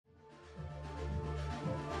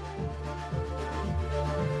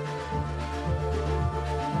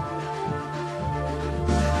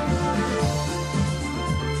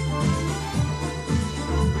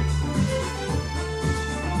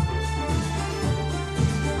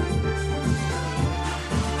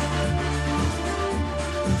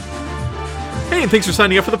Hey, and thanks for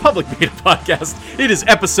signing up for the Public Beta Podcast. It is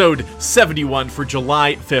episode 71 for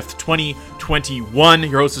July 5th, 2021.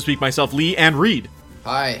 Your host this week, myself, Lee, and Reed.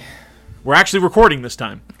 Hi. We're actually recording this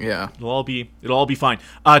time. Yeah. It'll all be fine.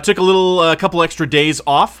 Took a couple extra days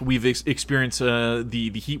off. We've experienced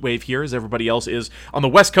the heat wave here, as everybody else is on the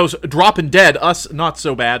West Coast, dropping dead. Us, not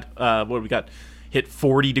so bad. What do we got? Hit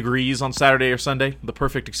 40 degrees on Saturday or Sunday. The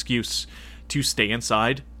perfect excuse to stay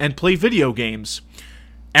inside and play video games.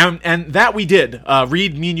 And that we did.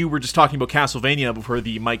 Reed, me and you were just talking about Castlevania before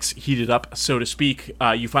the mics heated up, so to speak.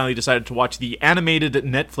 You finally decided to watch the animated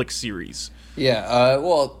Netflix series. Yeah,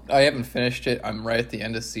 well, I haven't finished it. I'm right at the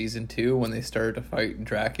end of season 2 when they started to fight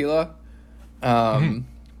Dracula. But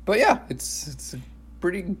yeah, it's a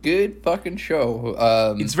pretty good fucking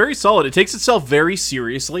show. It's very solid. It takes itself very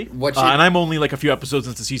seriously. And I'm only like a few episodes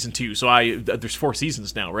into season 2, so there's 4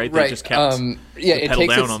 seasons now, right? They just kept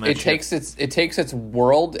it takes its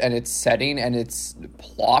world and its setting and its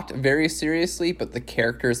plot very seriously, but the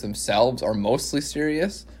characters themselves are mostly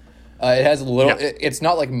serious. It has a little. Yeah. It's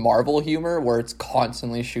not like Marvel humor where it's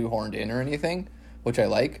constantly shoehorned in or anything, which I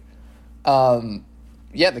like.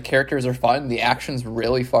 Yeah, the characters are fun. The action's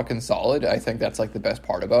really fucking solid. I think that's like the best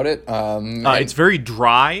part about it. It's very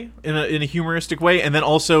dry in a humoristic way, and then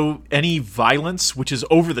also any violence, which is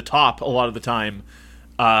over the top a lot of the time,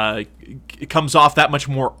 it comes off that much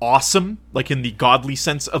more awesome, like in the godly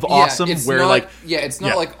sense of awesome. It's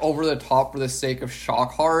not like over the top for the sake of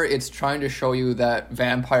shock horror. It's trying to show you that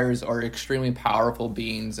vampires are extremely powerful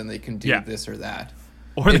beings and they can do this or that.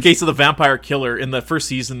 Or in the case of the vampire killer in the first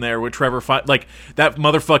season there, where Trevor, that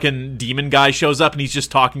motherfucking demon guy shows up and he's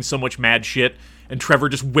just talking so much mad shit, and Trevor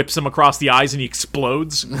just whips him across the eyes and he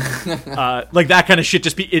explodes. Like that kind of shit.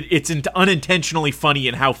 It's unintentionally funny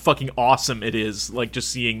in how fucking awesome it is. Like just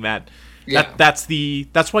seeing that. Yeah.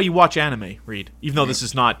 That's why you watch anime, Reed. Even though this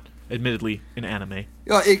is not, admittedly, an anime.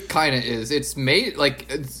 Yeah, it kind of is. It's made like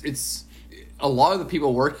it's a lot of the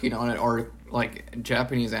people working on it are like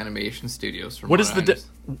Japanese animation studios. What's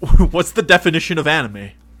the definition of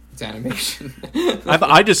anime? It's animation.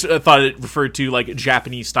 I just thought it referred to like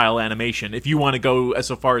Japanese style animation. If you want to go as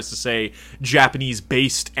so far as to say Japanese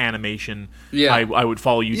based animation, I would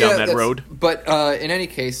follow you down that road. But in any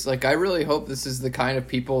case, like I really hope this is the kind of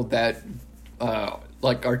people that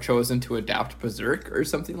like are chosen to adapt Berserk or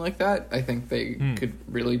something like that. I think they could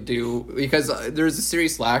really do, because there's a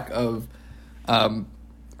serious lack of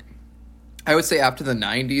I would say after the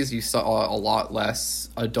 90s, you saw a lot less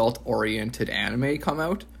adult-oriented anime come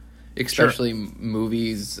out, especially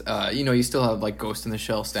movies. You still have like Ghost in the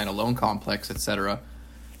Shell, Standalone Complex, etc.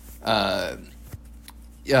 Like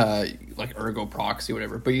Ergo Proxy,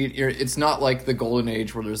 whatever. But it's not like the golden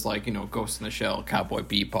age where there's like, Ghost in the Shell, Cowboy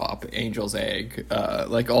Bebop, Angel's Egg,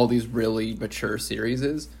 like all these really mature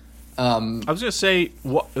series. I was gonna say,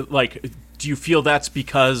 do you feel that's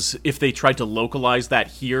because if they tried to localize that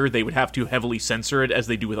here, they would have to heavily censor it as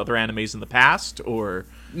they do with other animes in the past, or?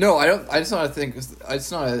 No, I don't. I just not think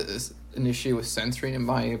it's not an issue with censoring, in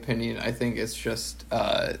my opinion. I think it's just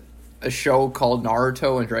a show called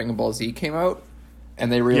Naruto and Dragon Ball Z came out,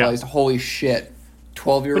 and they realized, holy shit,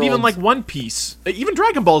 12-year-olds. But even like One Piece, even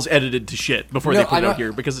Dragon Ball's edited to shit before they put it out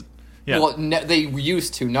here because. Yeah. Well, they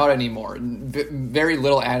used to, not anymore. Very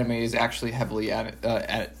little anime is actually heavily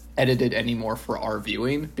edited anymore for our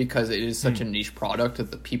viewing, because it is such a niche product that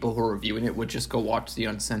the people who are reviewing it would just go watch the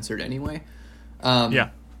uncensored anyway.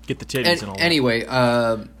 Get the titties and all that. Anyway,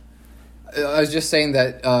 I was just saying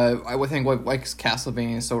that I would think what makes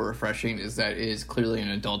Castlevania so refreshing is that it is clearly an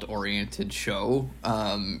adult-oriented show,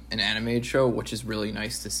 an animated show, which is really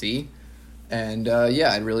nice to see. And,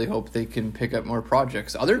 I really hope they can pick up more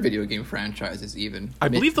projects. Other video game franchises, even. I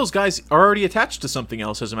believe those guys are already attached to something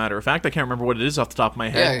else, as a matter of fact. I can't remember what it is off the top of my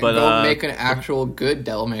head. Yeah, but go make an actual good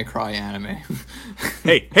Devil May Cry anime.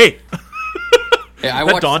 Hey! Yeah, I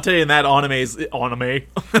that watched Dante in that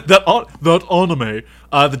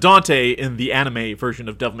the Dante in the anime version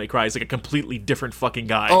of Devil May Cry is like a completely different fucking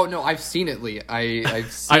guy. Oh no, I've seen it, Lee.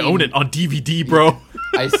 I've seen, I own it on DVD, bro.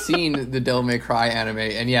 I've seen the Devil May Cry anime,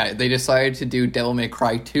 and they decided to do Devil May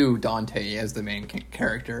Cry 2 Dante as the main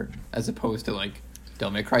character, as opposed to like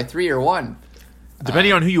Devil May Cry 3 or 1.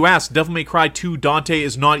 Depending on who you ask, Devil May Cry 2 Dante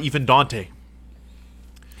is not even Dante.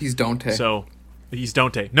 He's Dante. So. He's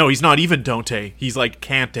Dante. No, he's not even Dante. He's like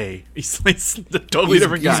Cante. He's a totally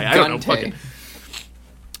different guy. I don't know. Fucking.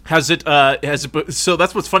 So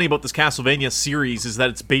that's what's funny about this Castlevania series is that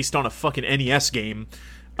it's based on a fucking NES game,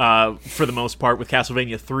 for the most part, with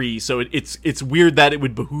Castlevania 3. So it's weird that it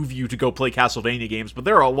would behoove you to go play Castlevania games, but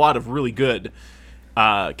there are a lot of really good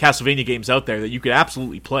Castlevania games out there that you could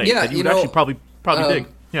absolutely play. Yeah, that you would actually probably dig.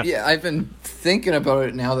 Yeah, I've been thinking about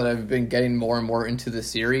it now that I've been getting more and more into the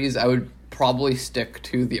series. I would probably stick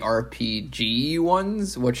to the RPG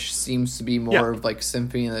ones, which seems to be more of like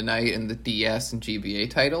Symphony of the Night and the DS and GBA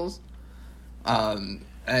titles. And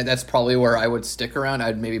that's probably where I would stick around.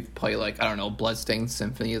 I'd maybe play like, I don't know, Bloodstained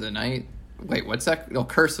Symphony of the Night. Wait, what's that? No,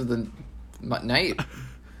 Curse of the Night?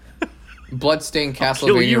 Bloodstained Castlevania.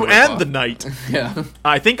 I'll kill you and the Night. Yeah.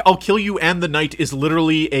 I think I'll kill you and the Night is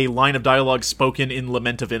literally a line of dialogue spoken in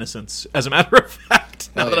Lament of Innocence, as a matter of fact,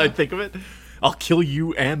 now that I think of it. I'll kill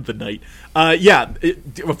you and the Night.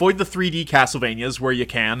 Avoid the 3D Castlevanias where you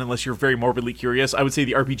can, unless you're very morbidly curious. I would say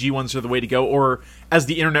the RPG ones are the way to go, or, as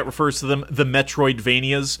the internet refers to them, the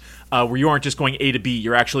Metroidvanias, where you aren't just going A to B,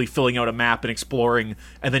 you're actually filling out a map and exploring,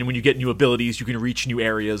 and then when you get new abilities, you can reach new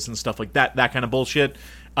areas and stuff like that kind of bullshit.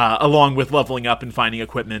 Along with leveling up and finding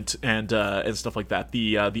equipment and stuff like that.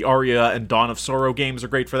 The Aria and Dawn of Sorrow games are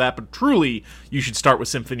great for that, but truly, you should start with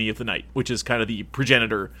Symphony of the Night, which is kind of the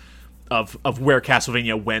progenitor of where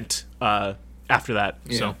Castlevania went after that.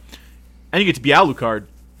 Yeah. So, and you get to be Alucard.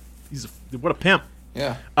 What a pimp.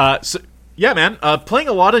 Yeah. Man. Playing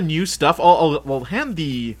a lot of new stuff. I'll hand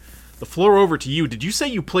the floor over to you. Did you say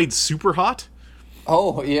you played Super Hot?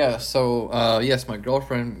 Oh, yeah. So, yes, my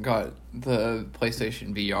girlfriend got the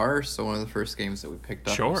PlayStation VR, so one of the first games that we picked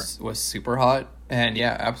up was Super Hot. And,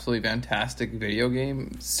 yeah, absolutely fantastic video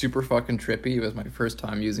game. Super fucking trippy. It was my first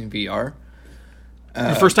time using VR.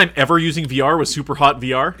 Your first time ever using VR was Super Hot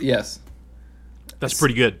VR? Yes. That's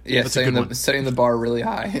pretty good. Yeah, that's setting the bar really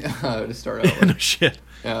high to start out with. No shit.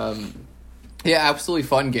 Yeah, absolutely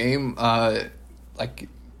fun game. Like,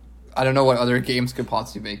 I don't know what other games could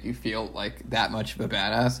possibly make you feel like that much of a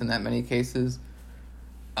badass in that many cases.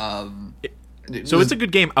 So it's a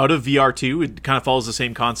good game out of VR too. It kind of follows the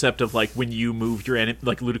same concept of like when you move your enemy,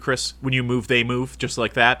 like Ludicrous. When you move, they move, just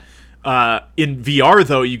like that. In VR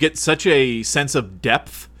though, you get such a sense of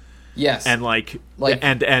depth. Yes, and like looking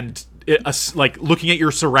at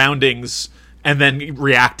your surroundings and then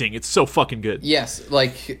reacting. It's so fucking good. Yes,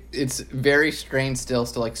 like it's very strange still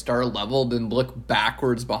to like start a level, then look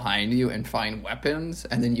backwards behind you and find weapons,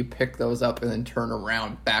 and then you pick those up and then turn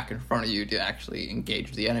around back in front of you to actually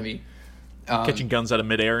engage the enemy. Catching guns out of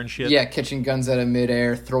midair and shit. Yeah, catching guns out of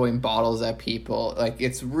midair, throwing bottles at people. Like,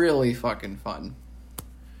 it's really fucking fun.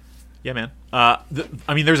 Yeah, man.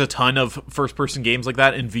 I mean, there's a ton of first-person games like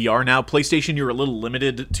that in VR now. PlayStation, you're a little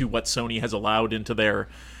limited to what Sony has allowed into their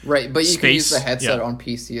right, but you space. Can use the headset on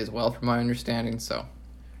PC as well, from my understanding. So,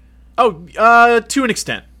 to an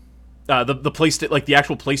extent, the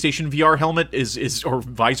actual PlayStation VR helmet is or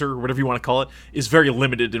visor, or whatever you want to call it, is very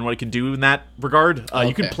limited in what it can do in that regard.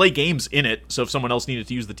 You can play games in it, so if someone else needed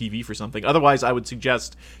to use the TV for something. Otherwise, I would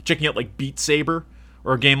suggest checking out like Beat Saber.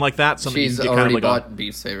 Or a game like that. She's already bought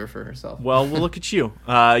Beat Saber for herself. Well, look at you.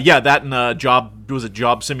 That and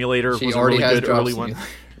Job Simulator was a really good early one.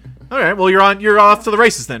 All right, well you're off to the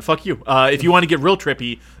races then. Fuck you. If you want to get real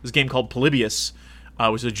trippy, there's a game called Polybius,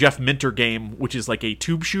 which is a Jeff Minter game, which is like a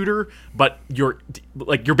tube shooter, but you're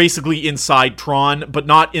basically inside Tron, but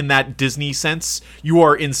not in that Disney sense. You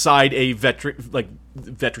are inside a Vectrex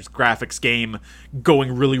graphics game,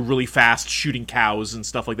 going really, really fast, shooting cows and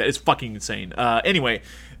stuff like that. It's fucking insane. Anyway,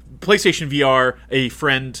 PlayStation VR, a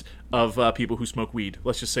friend of people who smoke weed.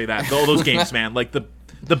 Let's just say that. All those games, man. Like,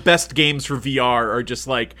 the best games for VR are just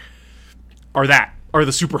like... Are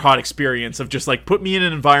the Super Hot experience of just like, put me in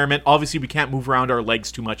an environment. Obviously, we can't move around our legs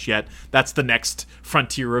too much yet. That's the next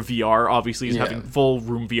frontier of VR, obviously, is having full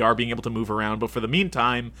room VR, being able to move around. But for the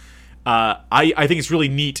meantime... I think it's really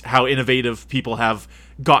neat how innovative people have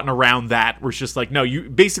gotten around that, where it's just like, no, you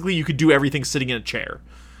could do everything sitting in a chair,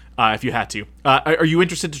 if you had to. Are you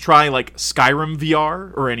interested to try like Skyrim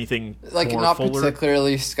VR or anything? Like, not fuller?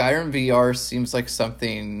 Particularly. Skyrim VR seems like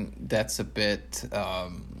something that's a bit, I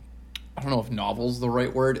don't know if novel's the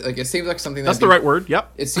right word. Like, it seems like something that's the right word.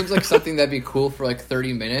 Yep. It seems like something that'd be cool for like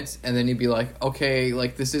 30 minutes, and then you'd be like, okay,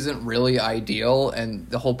 like this isn't really ideal, and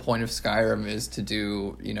the whole point of Skyrim is to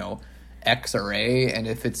do, XRA, and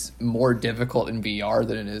if it's more difficult in VR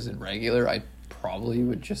than it is in regular, I probably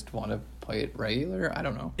would just want to play it regular. I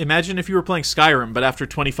don't know. Imagine if you were playing Skyrim, but after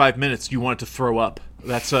 25 minutes you wanted to throw up.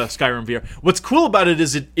 That's Skyrim VR. What's cool about it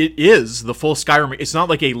is it is the full Skyrim. It's not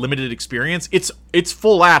like a limited experience. It's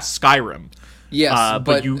full ass Skyrim. Yes,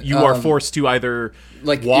 but you are forced to either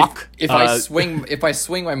like walk. If I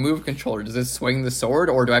swing my move controller, does it swing the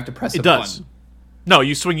sword, or do I have to press a button? It does. No,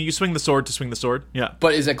 you swing the sword to swing the sword. Yeah.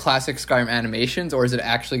 But is it classic Skyrim animations, or is it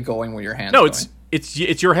actually going where your hands? No, it's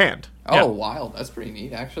It's your hand. Oh, yeah. Wild. That's pretty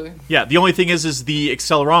neat, actually. Yeah, the only thing is the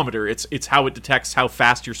accelerometer. It's how it detects how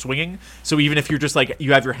fast you're swinging. So even if you're just like,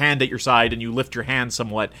 you have your hand at your side and you lift your hand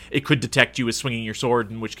somewhat, it could detect you as swinging your sword,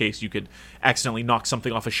 in which case you could accidentally knock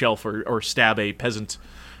something off a shelf or stab a peasant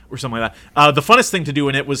or something like that. The funnest thing to do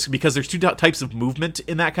in it was, because there's two types of movement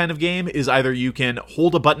in that kind of game, is either you can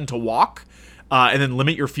hold a button to walk, and then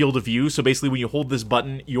limit your field of view. So basically when you hold this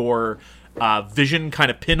button, your vision kind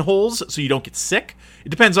of pinholes so you don't get sick. It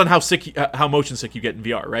depends on how motion sick you get in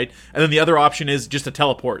VR, right? And then the other option is just a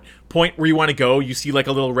teleport. Point where you want to go, you see like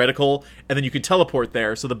a little reticle, and then you can teleport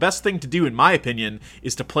there. So the best thing to do, in my opinion,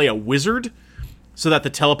 is to play a wizard, so that the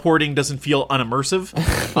teleporting doesn't feel unimmersive.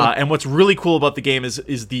 And what's really cool about the game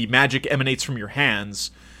is the magic emanates from your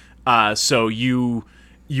hands. So you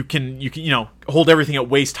can hold everything at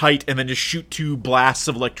waist height and then just shoot 2 blasts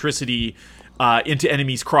of electricity into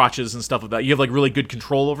enemies' crotches and stuff like that. You have like really good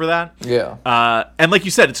control over that. Yeah. And like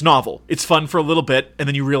you said, it's novel. It's fun for a little bit, and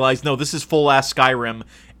then you realize, no, this is full ass Skyrim,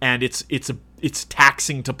 and it's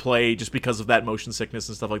taxing to play just because of that motion sickness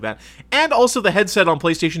and stuff like that. And also the headset on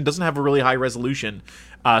PlayStation doesn't have a really high resolution.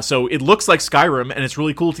 So it looks like Skyrim, and it's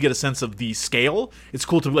really cool to get a sense of the scale. It's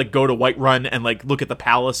cool to like go to Whiterun and like look at the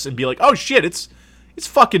palace and be like, oh shit, it's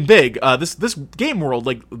fucking big. This game world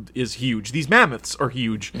like is huge. These mammoths are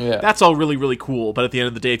huge. Yeah. That's all really, really cool. But at the end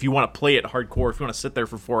of the day, if you want to play it hardcore, if you want to sit there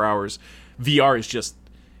for 4 hours, VR is just,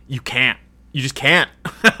 you can't. You just can't.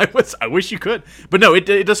 I wish you could. But no, it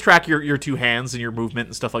does track your 2 hands and your movement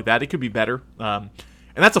and stuff like that. It could be better. And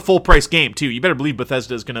that's a full price game too. You better believe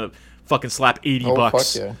Bethesda is gonna fucking slap $80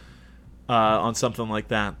 fuck yeah. On something like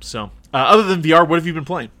that. So other than VR, what have you been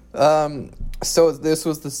playing? So this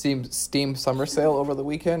was the Steam summer sale over the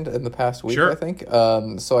weekend in the past week, sure. I think.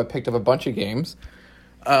 So I picked up a bunch of games.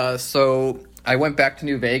 So I went back to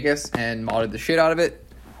New Vegas and modded the shit out of it.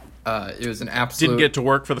 It was an absolute... Didn't get to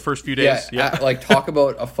work for the first few days. Yeah. Like, talk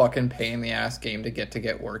about a fucking pain in the ass game to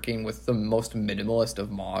get working with the most minimalist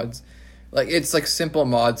of mods. Like, it's like simple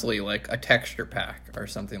modsly, like a texture pack or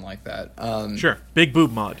something like that. Sure. Big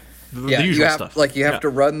boob mod. The usual stuff. Like, you have to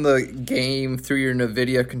run the game through your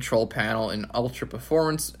NVIDIA control panel in ultra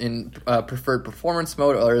performance, in preferred performance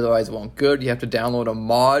mode, otherwise it won't good. You have to download a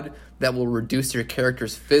mod that will reduce your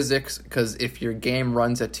character's physics, because if your game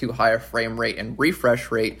runs at too high a frame rate and refresh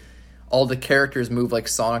rate, all the characters move like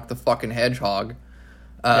Sonic the fucking Hedgehog.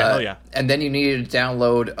 Yeah. And then you need to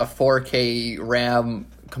download a 4K RAM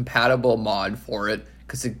compatible mod for it,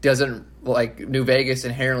 because it doesn't, like, New Vegas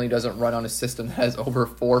inherently doesn't run on a system that has over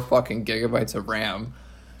 4 fucking gigabytes of RAM.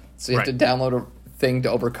 So you have to download a thing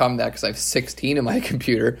to overcome that, because I have 16 in my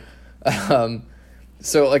computer.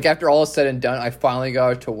 So, like, after all is said and done, I finally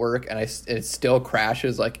got it to work, and it still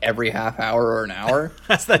crashes, like, every half hour or an hour.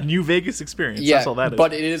 That's that New Vegas experience. Yeah, that's all that is.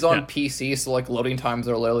 But it is on PC, so, like, loading times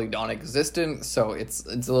are literally non-existent, so it's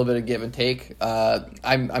a little bit of give and take.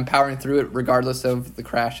 I'm powering through it regardless of the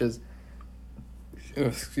crashes. Oh,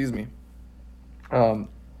 excuse me.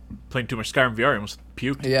 Playing too much Skyrim VR, I almost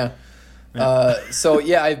puked. Yeah. So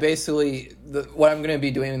yeah, I basically what I'm going to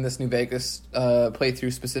be doing in this New Vegas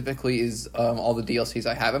playthrough specifically is all the DLCs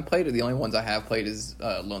I haven't played. The only ones I have played is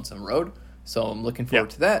Lonesome Road, so I'm looking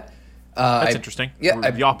forward to that. That's interesting.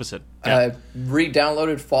 Yeah, the opposite. I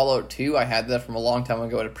re-downloaded Fallout 2. I had that from a long time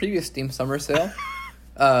ago at a previous Steam summer sale.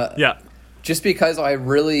 Just because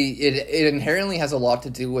it inherently has a lot to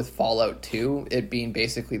do with Fallout 2, it being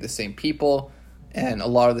basically the same people and a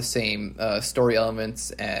lot of the same story elements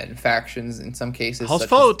and factions in some cases. How's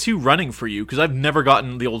Fallout 2 running for you? Because I've never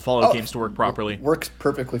gotten the old Fallout games to work properly. Works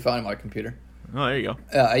perfectly fine on my computer. Oh, there you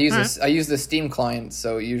go. I use the Steam client,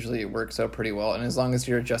 so usually it works out pretty well. And as long as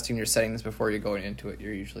you're adjusting your settings before you're going into it,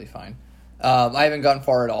 you're usually fine. I haven't gone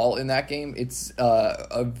far at all in that game. It's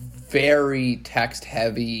a very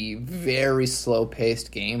text-heavy, very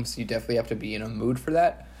slow-paced game, so you definitely have to be in a mood for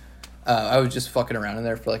that. I was just fucking around in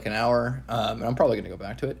there for like an hour, and I'm probably going to go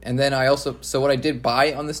back to it. And then what I did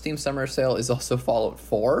buy on the Steam Summer Sale is also Fallout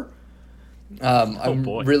 4.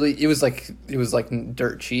 It was like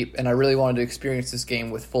dirt cheap, and I really wanted to experience this game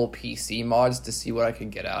with full PC mods to see what I could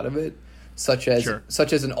get out of it, such as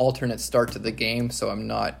an alternate start to the game, so I'm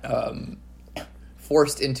not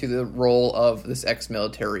forced into the role of this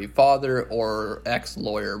ex-military father or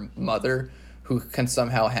ex-lawyer mother who can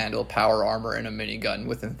somehow handle power armor and a minigun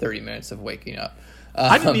within 30 minutes of waking up.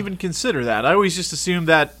 I didn't even consider that. I always just assumed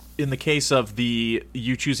that in the case of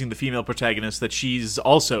you choosing the female protagonist, that she's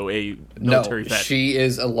also a military vet. She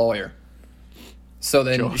is a lawyer. So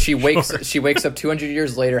then she wakes up 200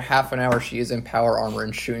 years later, half an hour she is in power armor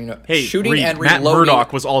and shooting and reloading. Matt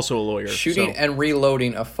Murdock was also a lawyer. And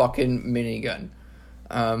reloading a fucking minigun.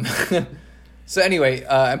 So anyway,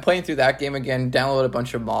 I'm playing through that game again, download a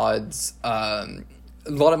bunch of mods. A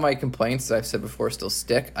lot of my complaints that I've said before still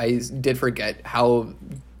stick. I did forget how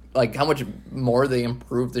much more they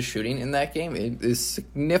improved the shooting in that game. It is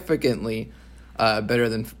significantly better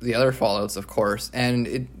than the other Fallouts, of course, and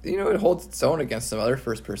it holds its own against some other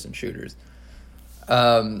first-person shooters.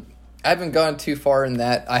 I haven't gone too far in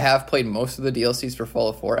that. I have played most of the DLCs for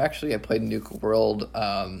Fallout 4, actually. I played Nuke World.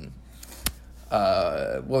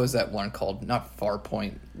 What was that one called? Not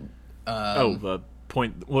Farpoint.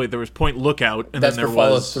 Point. Wait, there was Point Lookout, and that's then there for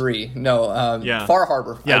Fallout was 3. No, Far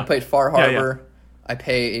Harbor. Yeah. I played Far Harbor. Yeah. I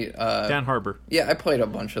played Dan Harbor. Yeah, I played a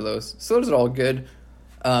bunch of those. So those are all good.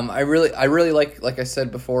 I really like I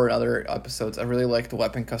said before in other episodes, I really like the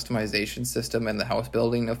weapon customization system and the house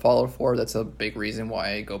building of Fallout 4. That's a big reason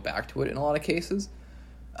why I go back to it in a lot of cases.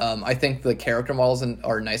 I think the character models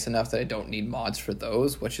are nice enough that I don't need mods for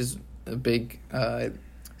those, which is a big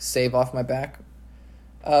save off my back.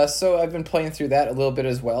 So I've been playing through that a little bit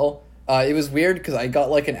as well. It was weird because I got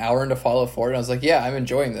like an hour into Fallout 4 and I was like, yeah, I'm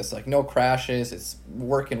enjoying this. Like, no crashes. It's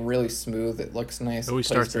working really smooth. It looks nice. It always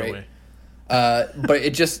starts great. that way. But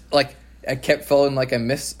it just, like, I kept feeling like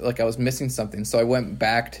I was missing something. So I went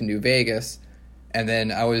back to New Vegas, and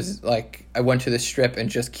then I went to the strip and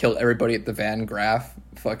just killed everybody at the Van Graff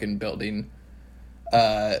fucking building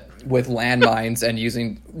with landmines and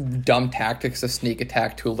using dumb tactics of sneak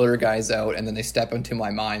attack to lure guys out, and then they step into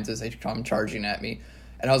my mines as they come charging at me.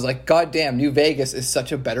 And I was like, God damn, New Vegas is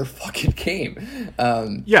such a better fucking game.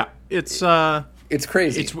 Yeah, it's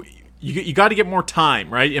crazy. You got to get more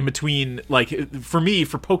time, right, in between, like, for me,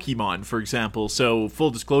 for Pokemon, for example. So,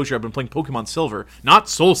 full disclosure, I've been playing Pokemon Silver, not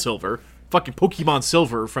Soul Silver, fucking Pokemon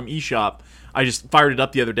Silver from eShop. I just fired it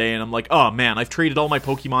up the other day, and I'm like, oh, man, I've traded all my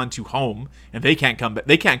Pokemon to home, and they can't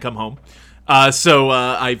come home. So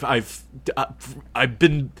I've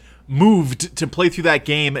been moved to play through that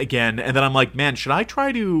game again, and then I'm like, man, should I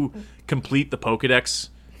try to complete the Pokedex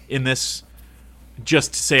in this?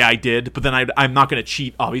 Just to say I did, but then I'm not going to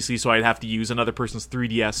cheat, obviously, so I'd have to use another person's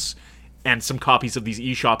 3DS and some copies of these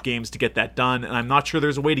eShop games to get that done, and I'm not sure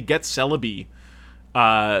there's a way to get Celebi,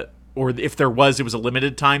 or if there was, it was a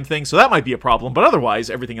limited time thing, so that might be a problem, but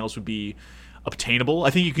otherwise, everything else would be obtainable.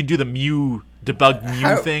 I think you can do the debug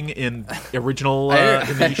Mew thing in original,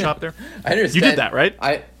 in the eShop there. I understand. You did that,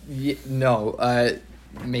 right? No,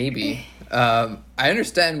 maybe. I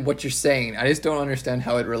understand what you're saying. I just don't understand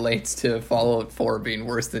how it relates to Fallout 4 being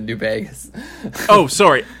worse than New Vegas. Oh,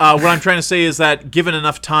 sorry. What I'm trying to say is that given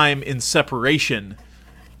enough time in separation,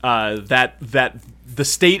 that the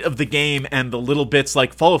state of the game and the little bits,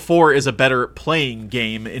 like Fallout 4 is a better playing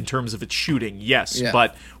game in terms of its shooting, yes. Yeah.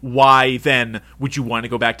 But why then would you want to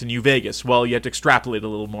go back to New Vegas? Well, you have to extrapolate a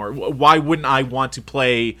little more. Why wouldn't I want to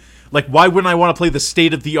play... Like, why wouldn't I want to play the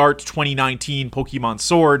state-of-the-art 2019 Pokemon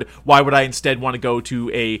Sword? Why would I instead want to go to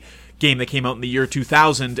a game that came out in the year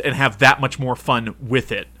 2000 and have that much more fun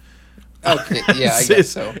with it? Okay, yeah, I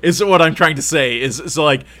guess so. Is what I'm trying to say. Is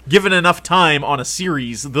like, given enough time on a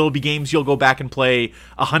series, there'll be games you'll go back and play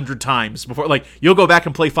 100 times before. Like, you'll go back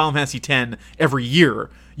and play Final Fantasy X every year.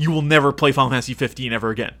 You will never play Final Fantasy 15 ever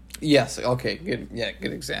again. Yes, okay, good. Yeah,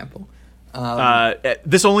 good example.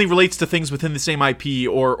 This only relates to things within the same IP,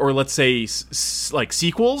 or let's say like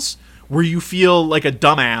sequels, where you feel like a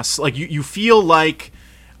dumbass. Like you feel like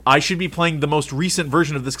I should be playing the most recent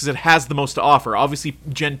version of this because it has the most to offer. Obviously,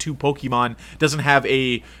 Gen 2 Pokemon doesn't have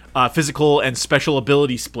a physical and special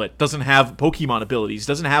ability split, doesn't have Pokemon abilities,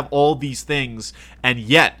 doesn't have all these things, and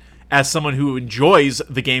yet, as someone who enjoys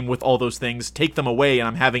the game with all those things, take them away and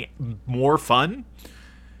I'm having more fun.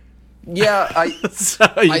 Yeah,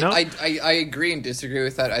 so, I agree and disagree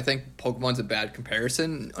with that. I think Pokemon's a bad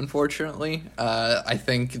comparison, unfortunately. I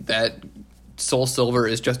think that Soul Silver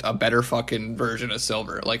is just a better fucking version of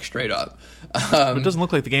Silver, like, straight up. It doesn't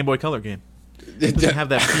look like the Game Boy Color game. It doesn't have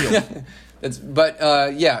that feel.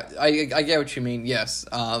 Yeah, I get what you mean, yes.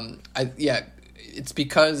 It's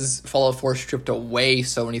because Fallout 4 stripped away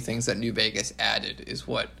so many things that New Vegas added is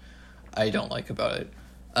what I don't like about it.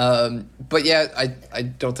 But yeah, I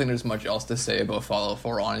don't think there's much else to say about Fallout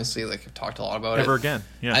 4, honestly. Like, I've talked a lot about it. Never again,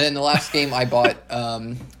 yeah. And then the last game I bought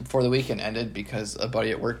before the weekend ended, because a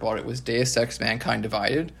buddy at work bought it, was Deus Ex Mankind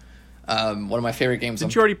Divided. One of my favorite games.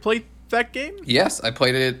 Didn't you already play that game? Yes, I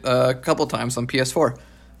played it a couple times on PS4,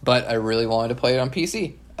 but I really wanted to play it on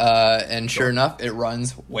PC. And sure enough, it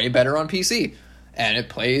runs way better on PC. And it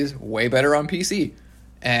plays way better on PC.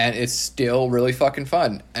 And it's still really fucking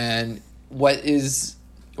fun. And what is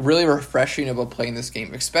really refreshing about playing this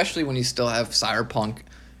game, especially when you still have Cyberpunk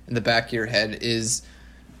in the back of your head, is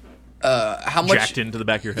how much jacked into the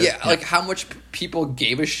back of your head. Yeah, like how much people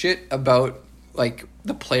gave a shit about like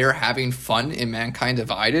the player having fun in Mankind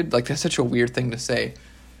Divided. Like, that's such a weird thing to say,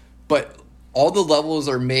 but all the levels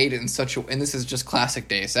are made in such a, and this is just classic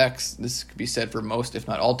Deus Ex, this could be said for most, if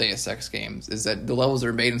not all, Deus Ex games, is that the levels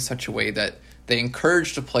are made in such a way that they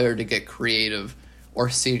encourage the player to get creative or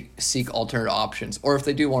seek alternate options, or if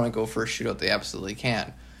they do want to go for a shootout, they absolutely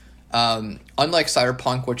can. Unlike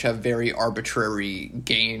Cyberpunk, which have very arbitrary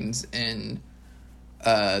gains in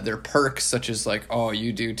their perks, such as like, oh,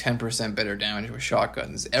 you do 10% better damage with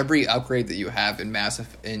shotguns. Every upgrade that you have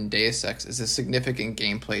in Deus Ex is a significant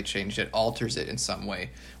gameplay change that alters it in some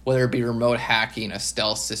way, whether it be remote hacking, a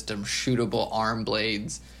stealth system, shootable arm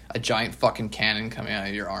blades, a giant fucking cannon coming out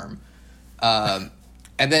of your arm.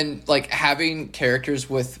 And then, like, having characters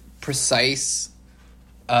with precise,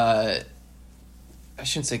 I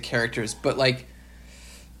shouldn't say characters, but, like,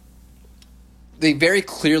 they very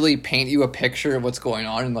clearly paint you a picture of what's going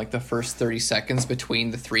on in, like, the first 30 seconds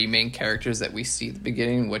between the three main characters that we see at the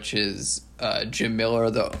beginning, which is Jim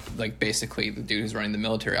Miller, basically the dude who's running the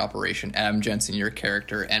military operation, Adam Jensen, your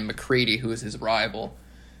character, and McCready, who is his rival.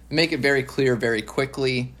 They make it very clear very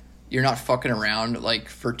quickly. You're not fucking around like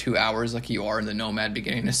for 2 hours like you are in the Nomad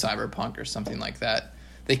beginning of Cyberpunk or something like that.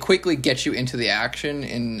 They quickly get you into the action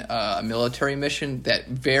in a military mission that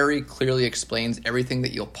very clearly explains everything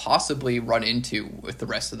that you'll possibly run into with the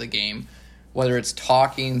rest of the game, whether it's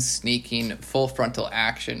talking, sneaking, full frontal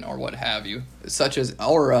action, or what have you, such as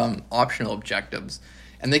our optional objectives.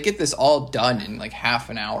 And they get this all done in like half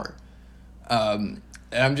an hour.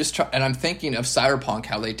 And I'm thinking of Cyberpunk,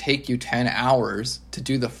 how they take you 10 hours to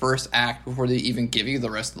do the first act before they even give you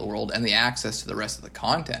the rest of the world and the access to the rest of the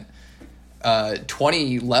content.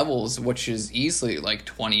 20 levels, which is easily like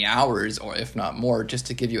 20 hours, or if not more, just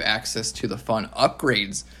to give you access to the fun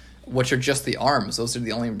upgrades, which are just the arms. Those are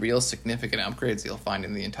the only real significant upgrades you'll find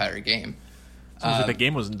in the entire game. Sounds like the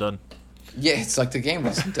game wasn't done. Yeah, it's like the game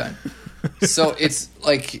wasn't done. So it's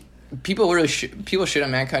like... People shit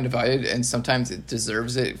on Mankind Divided, and sometimes it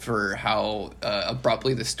deserves it for how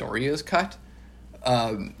abruptly the story is cut.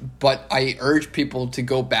 But I urge people to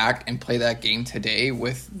go back and play that game today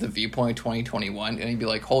with the viewpoint 2021, and you'd be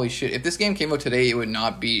like, holy shit, if this game came out today, it would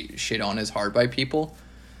not be shit on as hard by people.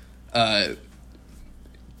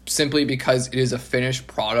 Simply because it is a finished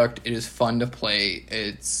product, it is fun to play,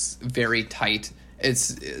 it's very tight,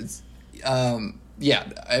 yeah,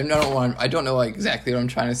 I don't know exactly what I'm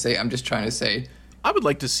trying to say. I'm just trying to say I would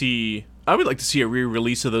like to see a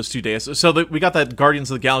re-release of those two days. So we got that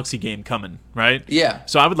Guardians of the Galaxy game coming, right? Yeah.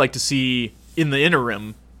 So I would like to see, in the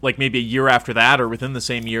interim, like maybe a year after that or within the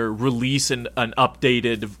same year, release an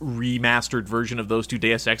updated, remastered version of those two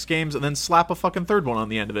Deus Ex games and then slap a fucking third one on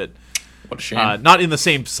the end of it. What a shame. Not in the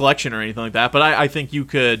same selection or anything like that, but I think you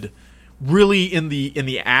could... really in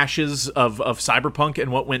the ashes of Cyberpunk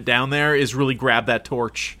and what went down there is really grab that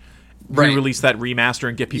torch, re-release that remaster,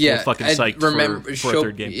 and get people fucking psyched for a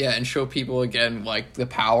third game. Yeah, and show people again like the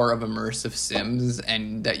power of immersive sims,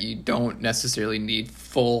 and that you don't necessarily need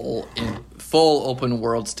full open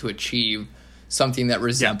worlds to achieve something that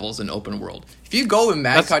resembles an open world. If you go in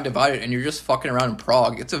Mankind Divided and you're just fucking around in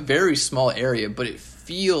Prague, it's a very small area, but it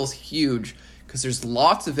feels huge because there's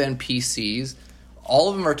lots of NPCs. All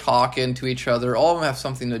of them are talking to each other. All of them have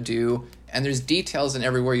something to do. And there's details in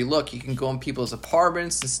everywhere you look. You can go in people's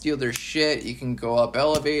apartments and steal their shit. You can go up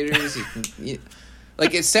elevators.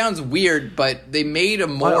 Like, it sounds weird, but they made a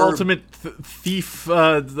more... My ultimate thief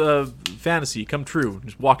the fantasy come true.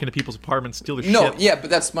 Just walk into people's apartments, steal their shit. No, yeah, but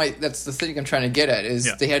that's the thing I'm trying to get at,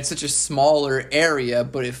 is they had such a smaller area,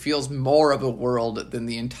 but it feels more of a world than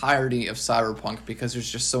the entirety of Cyberpunk because there's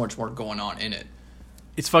just so much more going on in it.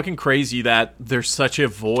 It's fucking crazy that there's such a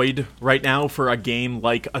void right now for a game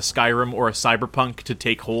like a Skyrim or a Cyberpunk to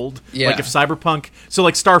take hold. Yeah. Like if Cyberpunk... So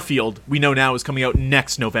like Starfield, we know now, is coming out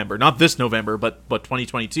next November. Not this November, but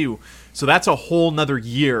 2022. So that's a whole nother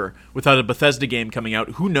year without a Bethesda game coming out.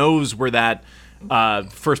 Who knows where that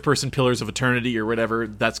first-person Pillars of Eternity or whatever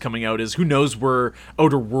that's coming out is. Who knows where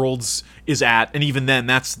Outer Worlds is at. And even then,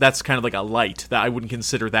 that's kind of like a light. That I wouldn't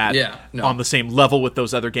consider that on the same level with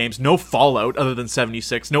those other games. No Fallout other than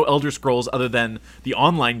 76. No Elder Scrolls other than the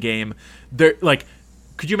online game. They're like,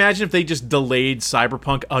 could you imagine if they just delayed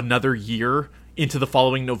Cyberpunk another year into the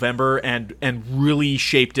following November and really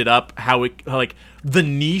shaped it up how it, like, the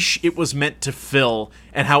niche it was meant to fill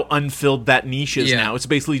and how unfilled that niche is now. It's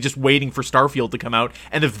basically just waiting for Starfield to come out.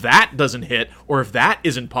 And if that doesn't hit, or if that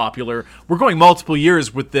isn't popular, we're going multiple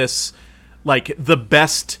years with this, like, the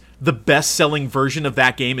best-selling version of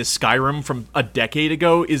that game is Skyrim from a decade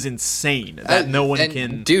ago is insane. That no one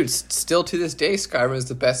can... Dude, still to this day, Skyrim is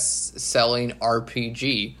the best-selling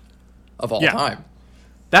RPG of all time.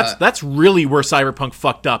 That's really where Cyberpunk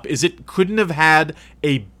fucked up. Is it couldn't have had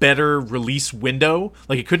a better release window.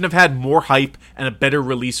 Like, it couldn't have had more hype and a better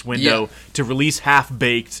release window to release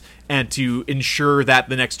half-baked and to ensure that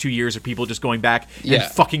the next 2 years are people just going back and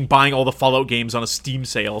fucking buying all the Fallout games on a Steam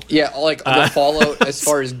sale. Yeah, like, the Fallout, as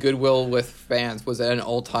far as goodwill with fans, was at an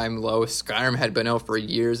all-time low. Skyrim had been out for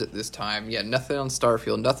years at this time. Yeah, nothing on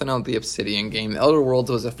Starfield, nothing on the Obsidian game. Elder Worlds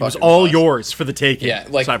was a fucking... It was all yours for the taking. Yeah,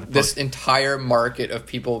 like, this entire market of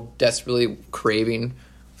people desperately craving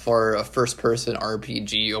for a first-person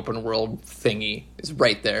RPG open-world thingy is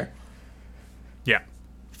right there. Yeah.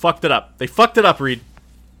 Fucked it up. They fucked it up, Reed.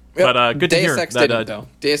 Yep. But good Deus to hear. Ex didn't, though.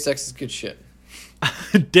 Deus Ex is good shit.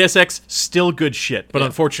 Deus Ex, still good shit. But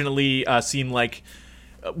unfortunately, seemed like...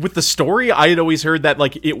 with the story, I had always heard that,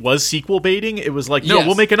 like, it was sequel baiting. It was like, no,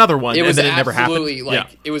 we'll make another one. And then it never happened.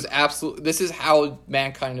 It was absolutely... This is how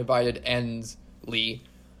Mankind Divided ends, Lee.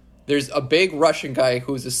 There's a big Russian guy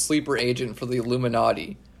who's a sleeper agent for the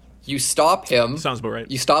Illuminati. You stop him. Sounds about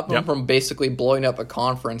right. You stop him from basically blowing up a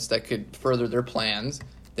conference that could further their plans.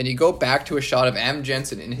 Then you go back to a shot of Am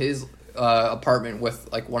Jensen in his apartment with,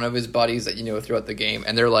 like, one of his buddies that you know throughout the game.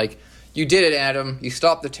 And they're like, you did it, Adam. You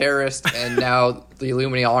stopped the terrorist, and now the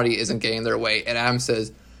Illuminati isn't getting their way. And Adam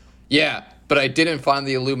says, yeah, but I didn't find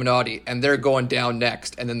the Illuminati, and they're going down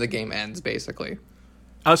next. And then the game ends, basically.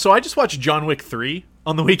 So I just watched John Wick 3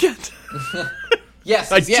 on the weekend.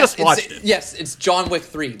 Yes, I just watched it. Yes, it's John Wick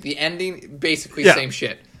 3. The ending, basically same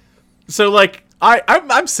shit. So, like,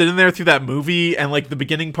 I'm sitting there through that movie, and, like, the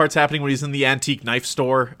beginning part's happening when he's in the antique knife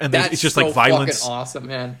store, and it's just, like, violence. Fucking awesome,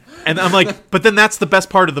 man. And I'm like, but then that's the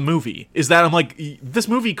best part of the movie, is that I'm like, this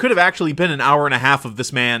movie could have actually been an hour and a half of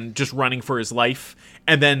this man just running for his life,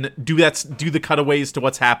 and then do the cutaways to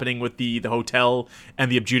what's happening with the hotel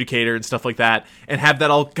and the adjudicator and stuff like that, and have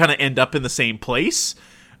that all kind of end up in the same place.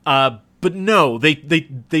 But no,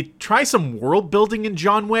 they try some world building in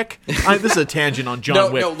John Wick. This is a tangent on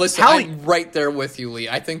John Wick. No, listen, I'm right there with you, Lee.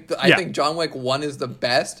 I think John Wick 1 is the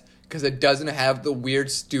best because it doesn't have the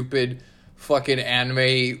weird, stupid, fucking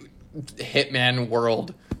anime hitman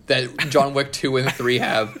world that John Wick 2 and 3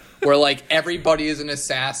 have, where, like, everybody is an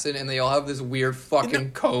assassin and they all have this weird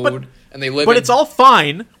fucking code. And they live But it's all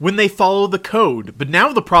fine when they follow the code. But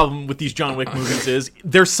now the problem with these John Wick movies is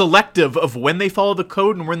they're selective of when they follow the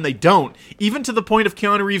code and when they don't. Even to the point of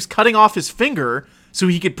Keanu Reeves cutting off his finger so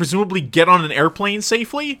he could presumably get on an airplane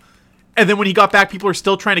safely. And then when he got back, people are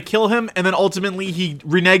still trying to kill him. And then ultimately he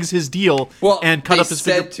reneges his deal and cut up his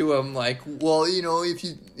finger. They said to him, like, well, you know,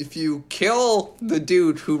 if you kill the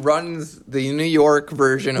dude who runs the New York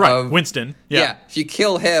version of... Winston. Yeah, if you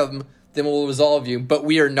kill him... then we'll resolve you, but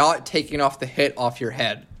we are not taking off the hit off your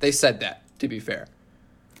head. They said that, to be fair.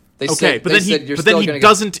 He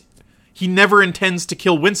never intends to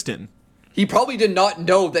kill Winston. He probably did not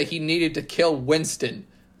know that he needed to kill Winston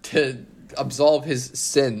to absolve his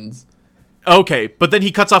sins. Okay, but then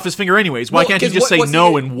he cuts off his finger anyways. Why can't he just say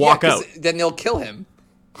no and walk out? Then they'll kill him.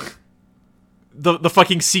 The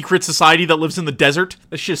fucking secret society that lives in the desert?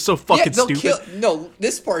 That shit is so fucking stupid. No,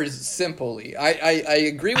 this part is simple. I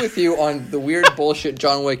agree with you on the weird bullshit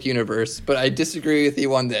John Wick universe, but I disagree with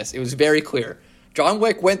you on this. It was very clear. John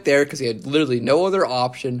Wick went there because he had literally no other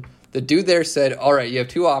option. The dude there said, all right, you have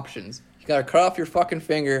two options. You gotta cut off your fucking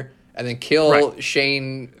finger and then kill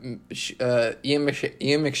Ian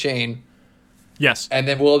McShane. Yes. And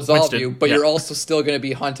then we'll absolve you, but you're also still going to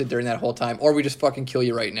be hunted during that whole time, or we just fucking kill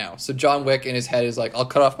you right now. So John Wick in his head is like, I'll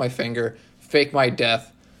cut off my finger, fake my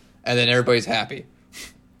death, and then everybody's happy.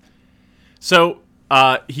 So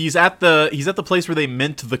he's at the place where they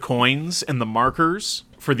mint the coins and the markers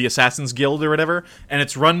for the Assassin's Guild or whatever, and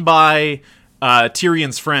it's run by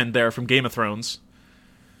Tyrion's friend there from Game of Thrones.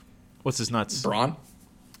 What's his nuts? Bronn?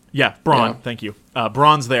 Yeah, Bronn, thank you.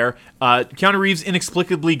 Bronn's there. Keanu Reeves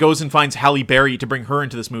inexplicably goes and finds Halle Berry to bring her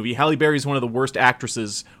into this movie. Halle Berry is one of the worst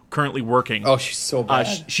actresses currently working. Oh, she's so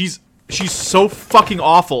bad. She's so fucking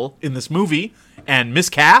awful in this movie and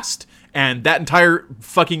miscast, and that entire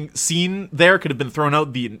fucking scene there could have been thrown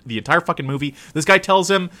out the entire fucking movie. This guy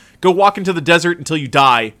tells him, go walk into the desert until you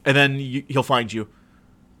die, and then he'll find you.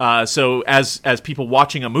 So as people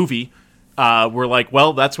watching a movie... we're like,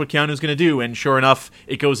 well, that's what Keanu's going to do, and sure enough,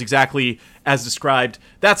 it goes exactly as described.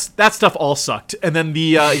 That stuff all sucked, and then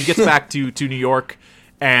he gets back to New York,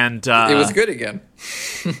 and it was good again.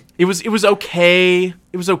 it was okay.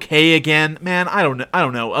 It was okay again, man. I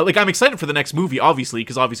don't know. Like, I'm excited for the next movie, obviously,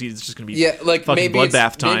 because obviously it's just going to be fucking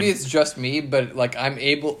bloodbath time. Maybe it's just me, but like I'm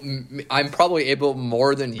probably able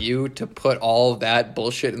more than you to put all of that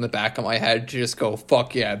bullshit in the back of my head to just go,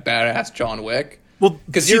 fuck yeah, badass John Wick. Well,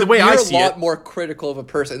 because the way I see it, you're a lot more critical of a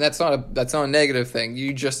person. That's not a negative thing.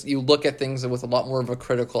 You look at things with a lot more of a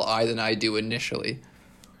critical eye than I do initially.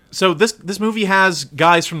 So this movie has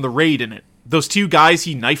guys from the Raid in it. Those two guys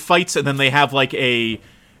he knife fights, and then they have like a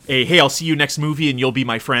hey, I'll see you next movie and you'll be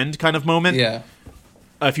my friend kind of moment. Yeah.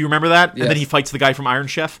 If you remember that. Yes. And then he fights the guy from Iron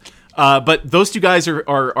Chef. But those two guys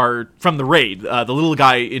are from the Raid. The little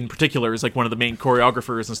guy in particular is like one of the main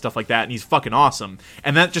choreographers and stuff like that, and he's fucking awesome.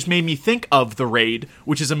 And that just made me think of The Raid,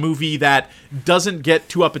 which is a movie that doesn't get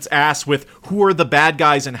too up its ass with who are the bad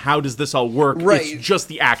guys and how does this all work. Right. It's just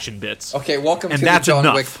the action bits. Okay, welcome to the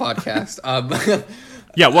John Wick podcast.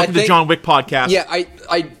 Yeah, welcome to John Wick podcast. Yeah,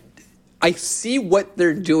 I see what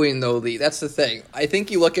they're doing, though, Lee. That's the thing. I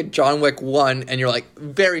think you look at John Wick 1, and you're like,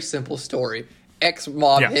 very simple story.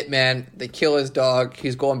 Ex-mob hitman, they kill his dog.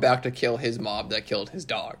 He's going back to kill his mob that killed his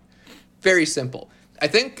dog. Very simple. I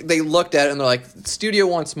think they looked at it, and they're like, the studio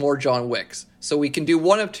wants more John Wicks. So we can do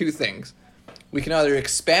one of two things. We can either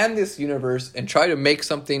expand this universe and try to make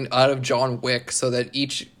something out of John Wick so that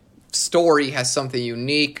each story has something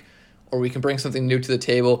unique, or we can bring something new to the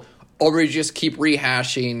table, or we just keep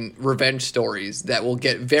rehashing revenge stories that will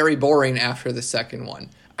get very boring after the second one.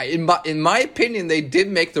 In my opinion, they did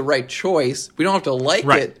make the right choice. We don't have to like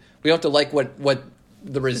it. We don't have to like what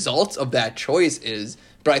the results of that choice is.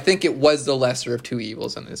 But I think it was the lesser of two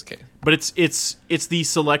evils in this case. But it's the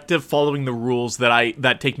selective following the rules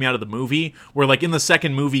that take me out of the movie. Where like in the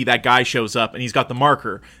second movie, that guy shows up and he's got the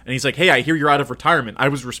marker and he's like, "Hey, I hear you're out of retirement. I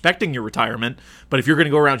was respecting your retirement, but if you're going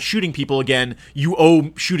to go around shooting people again, you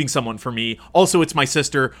owe shooting someone for me. Also, it's my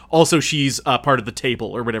sister. Also, she's part of the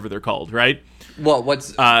table or whatever they're called, right?" Well,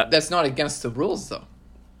 that's not against the rules though.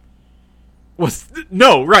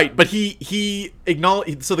 No, right, but he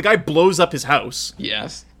acknowledged. So the guy blows up his house.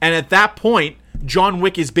 Yes. And at that point, John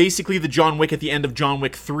Wick is basically the John Wick at the end of John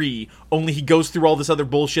Wick 3, only he goes through all this other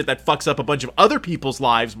bullshit that fucks up a bunch of other people's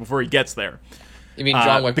lives before he gets there. You mean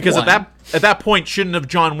John Wick because 1? at that point, shouldn't have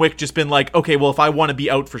John Wick just been like, okay, well, if I want to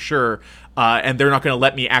be out for sure, and they're not going to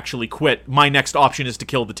let me actually quit, my next option is to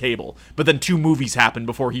kill the table. But then 2 movies happen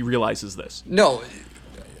before he realizes this. No,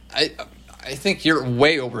 I think you're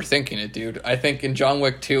way overthinking it, dude. I think in John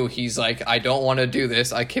Wick 2, he's like, I don't want to do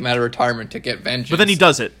this. I came out of retirement to get vengeance. But then he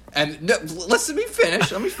does it. And no, let me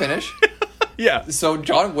finish. Yeah. So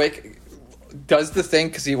John Wick does the thing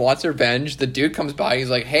because he wants revenge. The dude comes by. He's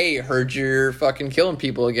like, hey, heard you're fucking killing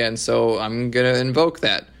people again, so I'm going to invoke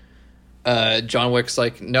that. John Wick's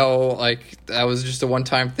like, no, like, that was just a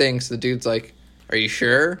one-time thing. So the dude's like, are you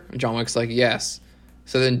sure? And John Wick's like, yes.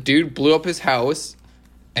 So then dude blew up his house.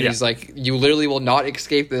 And he's like, you literally will not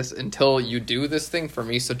escape this until you do this thing for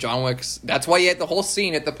me. So John Wick's... That's why he had the whole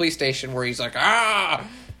scene at the police station where he's like, ah!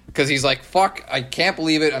 Because he's like, fuck, I can't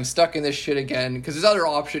believe it. I'm stuck in this shit again. Because his other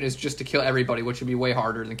option is just to kill everybody, which would be way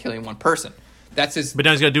harder than killing one person. That's his... But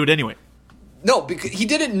now he's got to do it anyway. No, because he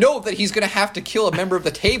didn't know that he's going to have to kill a member of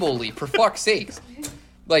the table, Lee, for fuck's sakes.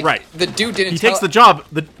 Like, right. The dude didn't... He takes the job,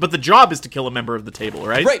 but the job is to kill a member of the table,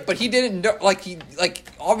 right? Right, but he didn't know...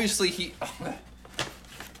 obviously he...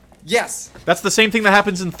 Yes. That's the same thing that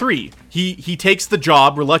happens in 3. He takes the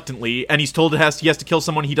job reluctantly, and he's told he has to kill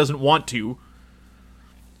someone he doesn't want to.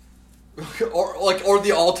 or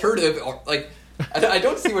the alternative, I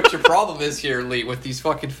don't see what your problem is here, Lee, with these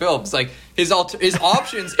fucking films. Like, his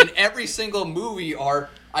options in every single movie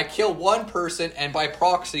are, I kill one person, and by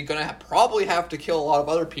proxy, gonna probably have to kill a lot of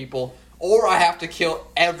other people, or I have to kill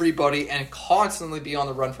everybody and constantly be on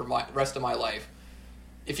the run for my rest of my life.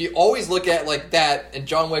 If you always look at it like that, and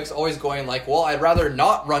John Wick's always going like, well, I'd rather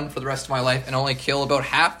not run for the rest of my life and only kill about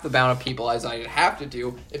half the amount of people as I have to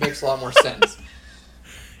do, it makes a lot more sense.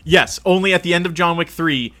 Yes, only at the end of John Wick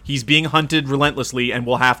 3, he's being hunted relentlessly and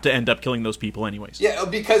will have to end up killing those people anyways. Yeah,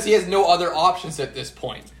 because he has no other options at this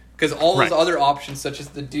point. Because all those other options, such as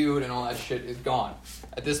the dude and all that shit, is gone.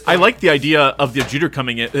 At this point, I like the idea of the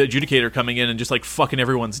adjudicator coming in and just like fucking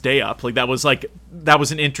everyone's day up. Like that was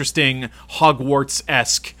an interesting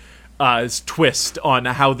Hogwarts-esque twist on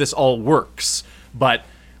how this all works. But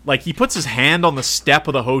like he puts his hand on the step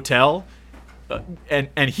of the hotel,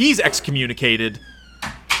 and he's excommunicated.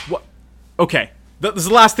 What? Okay, this is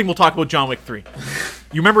the last thing we'll talk about John Wick 3.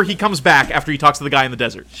 You remember he comes back after he talks to the guy in the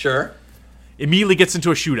desert. Sure. Immediately gets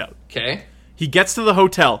into a shootout. Okay. He gets to the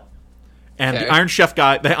hotel. And the Iron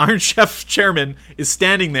Chef chairman is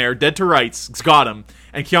standing there, dead to rights. It's got him.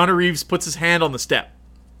 And Keanu Reeves puts his hand on the step.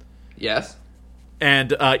 Yes.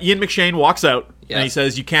 And Ian McShane walks out, yes. And he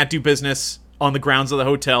says, you can't do business on the grounds of the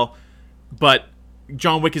hotel. But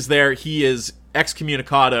John Wick is there. He is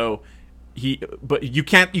excommunicado. But you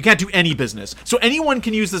can't do any business. So anyone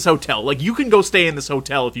can use this hotel. Like, you can go stay in this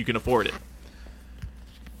hotel if you can afford it.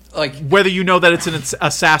 like whether you know that it's an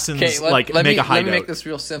assassin's mega hideout. Let me make this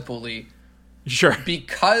real simple, Lee. Sure.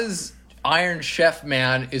 Because Iron Chef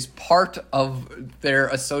Man is part of their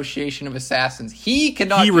association of assassins, he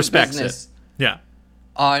cannot do business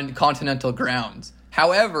on continental grounds.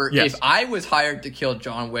 However, if I was hired to kill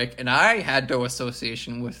John Wick and I had no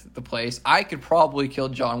association with the place, I could probably kill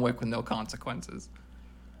John Wick with no consequences.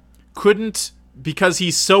 Couldn't, because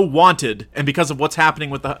he's so wanted and because of what's happening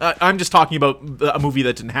with the... I'm just talking about a movie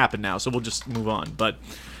that didn't happen now, so we'll just move on. But,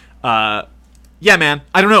 yeah, man,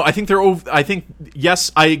 I don't know. I think yes,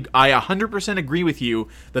 I 100% agree with you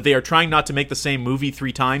that they are trying not to make the same movie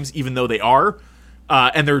 3 times, even though they are.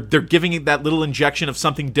 And they're giving it that little injection of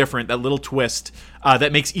something different, that little twist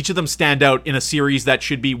that makes each of them stand out in a series that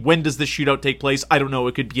should be, when does this shootout take place? I don't know.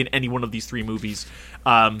 It could be in any one of these 3 movies.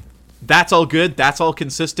 That's all good. That's all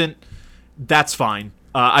consistent. That's fine.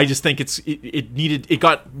 I just think it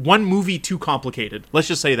got one movie too complicated. Let's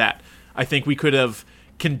just say that. I think we could have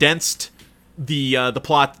condensed the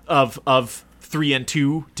plot of 3 and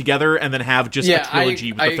 2 together, and then have just a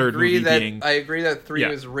trilogy with the third movie being... I agree that 3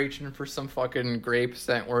 was reaching for some fucking grapes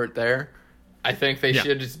that weren't there. I think they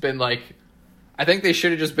should have just been like...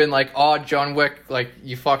 oh, John Wick, like,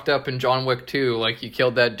 you fucked up in John Wick 2. Like, you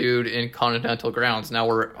killed that dude in Continental Grounds. Now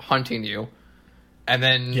we're hunting you. And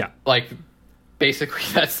then, basically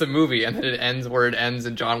that's the movie, and then it ends where it ends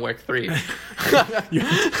in John Wick 3. you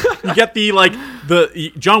get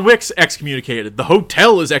the John Wick's excommunicated, the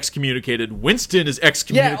hotel is excommunicated, Winston is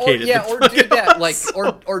excommunicated. Or do that, like,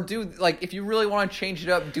 or do, like, if you really want to change it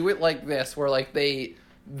up, do it like this, where, like, they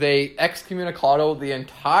excommunicado the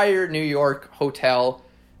entire New York hotel,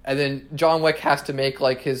 and then John Wick has to make,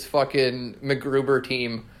 like, his fucking MacGruber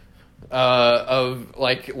team of,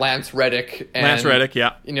 like, Lance Reddick. And,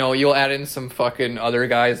 you know, you'll add in some fucking other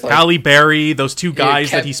guys. Like, Halle Berry, those 2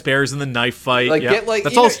 guys that he spares in the knife fight. Like,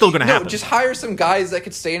 that's all still going to happen. Just hire some guys that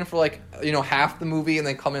could stay in for, like, you know, half the movie and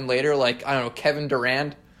then come in later. Like, I don't know, Kevin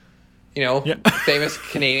Durand. You know, famous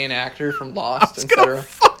Canadian actor from Lost, etc.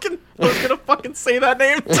 I was gonna fucking say that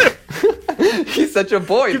name too. He's such a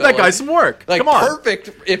boy. Give that guy some work. Like, come on. Perfect.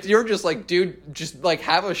 If you're just like, dude, just like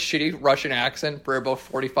have a shitty Russian accent for about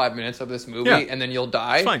 45 minutes of this movie, and then you'll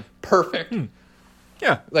die. It's fine. Perfect.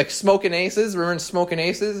 Yeah. Like Smoking Aces. Remember Smoking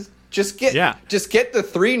Aces? Just get the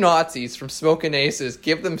 3 Nazis from Smoking Aces,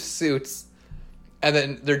 give them suits, and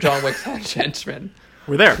then they're John Wick's henchmen.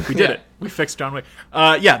 We're there. We did it. We fixed John Wick.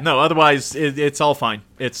 Otherwise, it's all fine.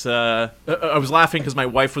 It's I was laughing because my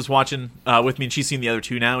wife was watching with me, and she's seen the other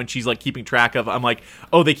 2 now, and she's like keeping track of. I'm like,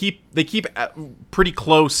 oh, they keep pretty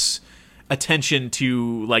close attention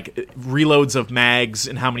to like reloads of mags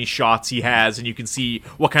and how many shots he has, and you can see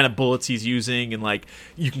what kind of bullets he's using, and like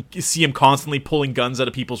you can see him constantly pulling guns out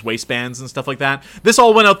of people's waistbands and stuff like that. This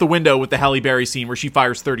all went out the window with the Halle Berry scene where she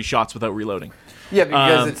fires 30 shots without reloading. Yeah,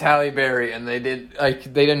 because it's Halle Berry, and they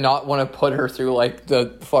did not want to put her through like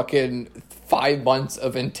the fucking 5 months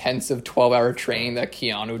of intensive 12-hour training that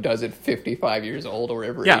Keanu does at 55 years old or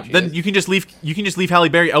whatever. Yeah, then you can just leave Halle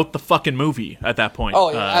Berry out the fucking movie at that point.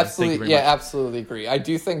 Oh, yeah, absolutely. Yeah, absolutely agree. I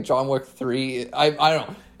do think John Wick 3. I don't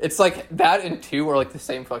know. It's like that and 2 are like the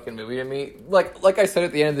same fucking movie to me. Like I said,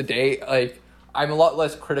 at the end of the day, like I'm a lot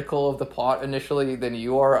less critical of the plot initially than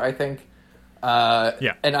you are, I think.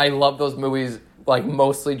 And I love those movies. Like,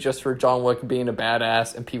 mostly just for John Wick being a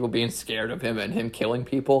badass and people being scared of him and him killing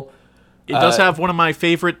people. It does have one of my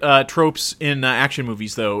favorite tropes in action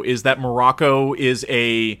movies, though, is that Morocco is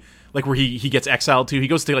like, where he gets exiled to. He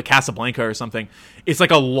goes to, like, Casablanca or something. It's like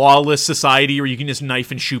a lawless society where you can just knife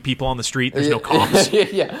and shoot people on the street. There's no cops.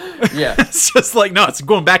 Yeah. It's just like, no, it's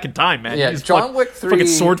going back in time, man. Yeah, John Wick 3... fucking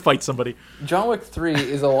sword fight somebody. John Wick 3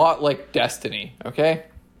 is a lot like Destiny, okay?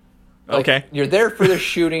 Like, okay. You're there for the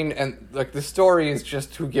shooting, and like the story is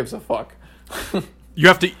just who gives a fuck. You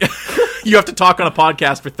have to talk on a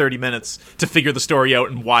podcast for 30 minutes to figure the story out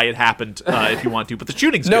and why it happened if you want to. But the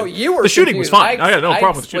shooting's good. No, you were the shooting was fine. I had no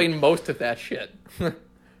problem with the shooting. I explained most of that shit.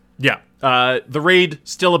 Yeah. The Raid,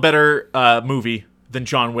 still a better movie than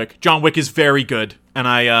John Wick. John Wick is very good, and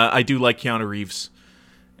I do like Keanu Reeves.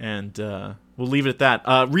 And we'll leave it at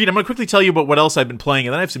that. Reed, I'm going to quickly tell you about what else I've been playing,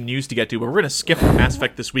 and then I have some news to get to, but we're going to skip Mass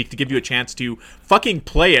Effect this week to give you a chance to fucking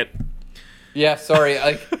play it. Yeah, sorry.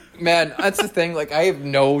 Like, man, that's the thing. Like, I have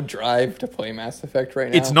no drive to play Mass Effect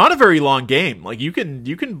right now. It's not a very long game. Like, you can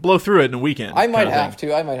blow through it in a weekend. I might have to.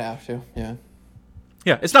 Yeah.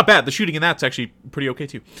 Yeah, it's not bad. The shooting in that's actually pretty okay,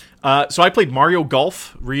 too. So I played Mario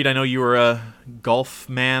Golf. Reed, I know you were a golf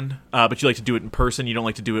man, but you like to do it in person. You don't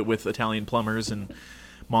like to do it with Italian plumbers and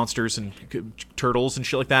monsters and turtles and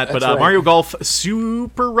shit like that. That's but right. Mario Golf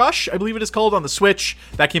Super Rush, I believe it is called, on the Switch.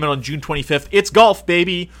 That came out on June 25th. It's golf,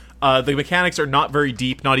 baby. The mechanics are not very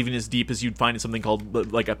deep, not even as deep as you'd find in something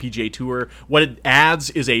called like a PGA Tour. What it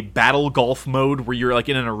adds is a battle golf mode where you're like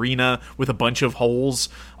in an arena with a bunch of holes,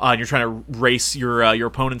 and you're trying to race your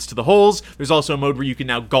opponents to the holes. There's also a mode where you can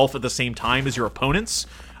now golf at the same time as your opponents,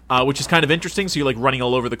 which is kind of interesting. So you're like running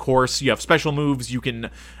all over the course. You have special moves. You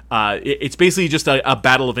can. It's basically just a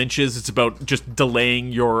battle of inches. It's about just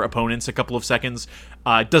delaying your opponents a couple of seconds.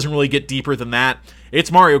 It doesn't really get deeper than that.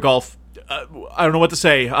 It's Mario Golf. I don't know what to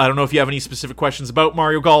say. I don't know if you have any specific questions about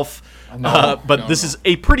Mario Golf, but this is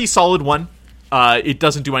a pretty solid one. It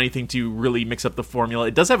doesn't do anything to really mix up the formula.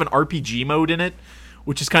 It does have an RPG mode in it,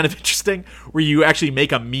 which is kind of interesting, where you actually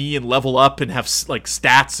make a Mii and level up and have like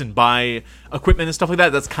stats and buy equipment and stuff like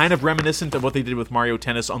that. That's kind of reminiscent of what they did with Mario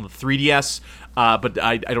Tennis on the 3DS, but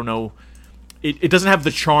I don't know. It doesn't have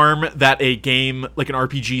the charm that a game like an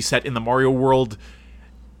RPG set in the Mario world.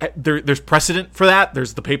 There's precedent for that.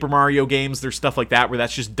 There's the Paper Mario games. There's stuff like that where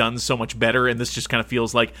that's just done so much better, and this just kind of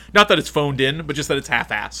feels like, not that it's phoned in, but just that it's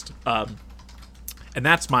half-assed. And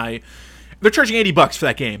that's my... They're charging $80 for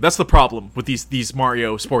that game. That's the problem with these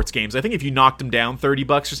Mario sports games. I think if you knocked them down $30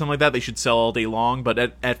 or something like that, they should sell all day long, but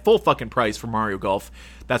at full fucking price for Mario Golf,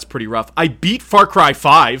 that's pretty rough. I beat Far Cry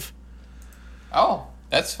 5. Oh,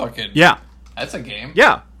 that's fucking... Yeah. That's a game.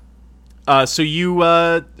 Yeah. So you,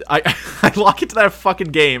 I lock into that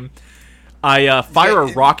fucking game. I fire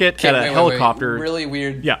a rocket at a helicopter. Really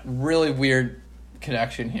weird. Yeah. Really weird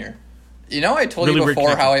connection here. You know, I told Really you weird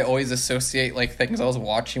before connection. how I always associate like things I was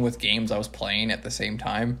watching with games I was playing at the same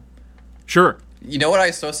time. Sure. You know what I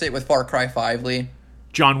associate with Far Cry 5, Lee?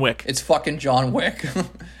 John Wick. It's fucking John Wick.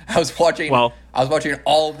 I was watching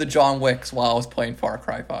all of the John Wicks while I was playing Far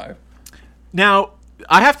Cry 5. Now,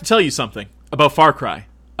 I have to tell you something about Far Cry.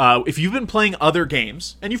 If you've been playing other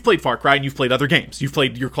games, and you've played Far Cry and you've played other games, you've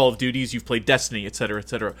played your Call of Duties, you've played Destiny, etc.,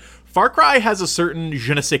 etc., Far Cry has a certain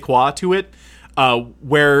je ne sais quoi to it,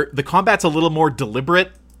 where the combat's a little more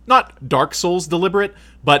deliberate. Not Dark Souls deliberate,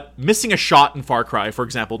 but missing a shot in Far Cry, for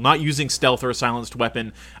example, not using stealth or a silenced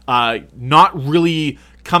weapon, not really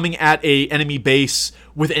coming at a enemy base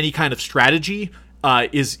with any kind of strategy,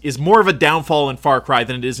 is more of a downfall in Far Cry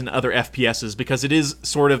than it is in other FPSs, because it is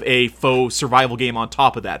sort of a faux survival game on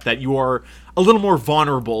top of that you are a little more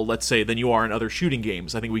vulnerable, let's say, than you are in other shooting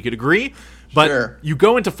games. I think we could agree. But Sure. You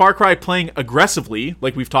go into Far Cry playing aggressively,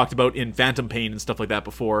 like we've talked about in Phantom Pain and stuff like that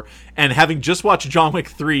before, and having just watched John Wick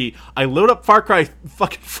 3, I load up Far Cry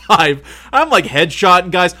fucking 5, I'm like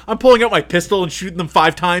headshotting guys, I'm pulling out my pistol and shooting them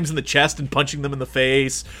 5 times in the chest and punching them in the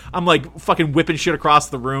face, I'm like fucking whipping shit across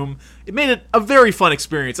the room. It made it a very fun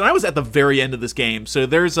experience, and I was at the very end of this game, so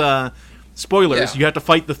there's spoilers. Yeah. You have to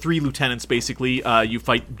fight the 3 lieutenants, basically. You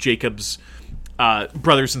fight Jacob's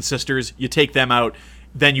brothers and sisters, you take them out,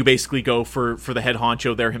 then you basically go for the head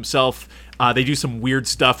honcho there himself. They do some weird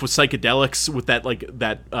stuff with psychedelics with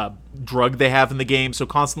that drug they have in the game. So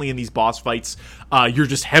constantly in these boss fights, you're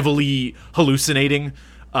just heavily hallucinating,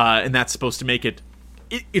 and that's supposed to make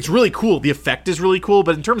it's really cool. The effect is really cool,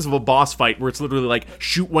 but in terms of a boss fight where it's literally like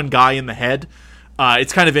shoot one guy in the head,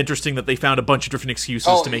 it's kind of interesting that they found a bunch of different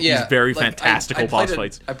excuses to make these very fantastical boss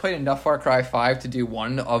fights. I played enough Far Cry 5 to do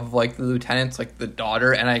one of like the lieutenants, like the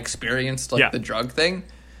daughter, and I experienced the drug thing.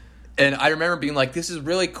 And I remember being like, this is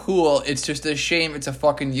really cool. It's just a shame it's a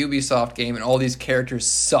fucking Ubisoft game and all these characters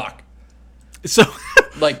suck. So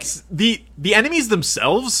like the enemies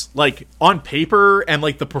themselves, like on paper and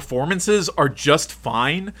like the performances are just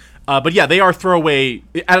fine. But yeah, they are throwaway.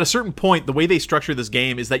 At a certain point, the way they structure this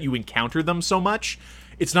game is that you encounter them so much.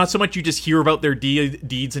 It's not so much you just hear about their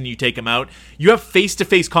deeds and you take them out. You have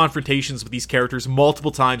face-to-face confrontations with these characters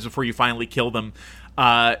multiple times before you finally kill them.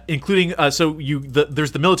 Including, there's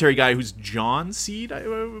the military guy who's John Seed.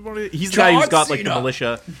 He's the guy who's got like the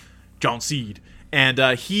militia. John Seed.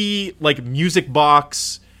 And he, like, music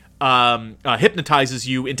box, hypnotizes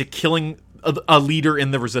you into killing a leader in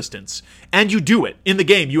the resistance. And you do it. In the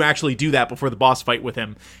game, you actually do that before the boss fight with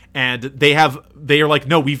him. And they are like,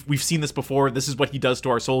 no, we've seen this before. This is what he does to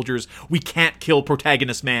our soldiers. We can't kill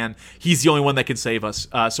protagonist man. He's the only one that can save us.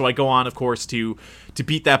 So I go on, of course, to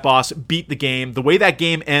beat that boss, beat the game. The way that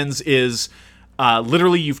game ends is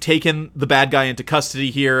literally you've taken the bad guy into custody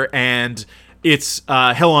here, and it's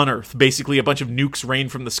hell on earth. Basically, a bunch of nukes rain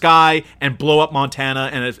from the sky and blow up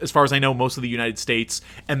Montana, and as far as I know, most of the United States.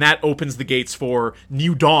 And that opens the gates for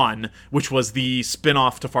New Dawn, which was the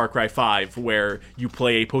spin-off to Far Cry 5, where you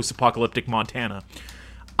play a post-apocalyptic Montana.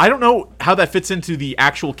 I don't know how that fits into the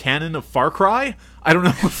actual canon of Far Cry. I don't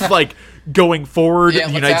know if, like, going forward. Yeah,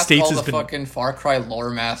 the United States has been fucking Far Cry lore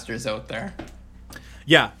masters out there.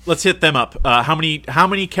 Yeah, let's hit them up. How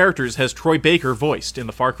many characters has Troy Baker voiced in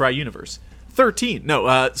the Far Cry universe? 13.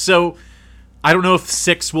 No, so I don't know if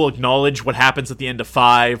 6 will acknowledge what happens at the end of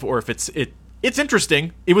 5, or if it's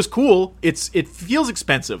interesting. It was cool. It feels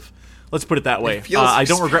expensive. Let's put it that way. I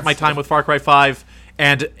don't regret my time with Far Cry 5.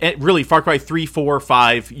 And really, Far Cry 3, 4,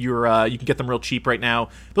 5, you can get them real cheap right now.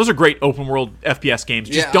 Those are great open world FPS games.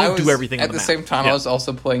 Just don't do everything on the map. At the same time, I was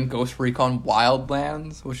also playing Ghost Recon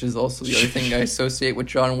Wildlands, which is also the other thing I associate with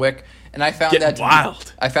John Wick. And I found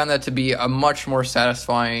that to be a much more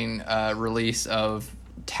satisfying release of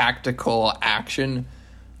tactical action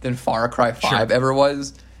than Far Cry 5 ever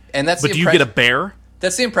was. And that's But do you get a bear?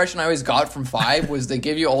 That's the impression I always got from 5, was they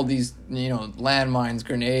give you all these, landmines,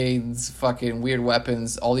 grenades, fucking weird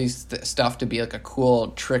weapons, all these stuff to be like a cool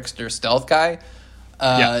trickster stealth guy.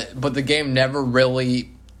 But the game never really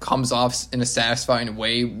comes off in a satisfying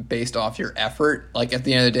way based off your effort. Like, at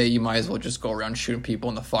the end of the day, you might as well just go around shooting people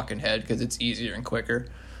in the fucking head because it's easier and quicker.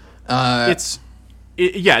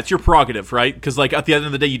 It's your prerogative, right? Because, like, at the end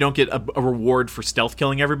of the day, you don't get a reward for stealth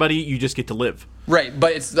killing everybody. You just get to live. Right,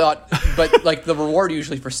 but it's not... But, like, the reward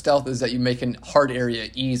usually for stealth is that you make a hard area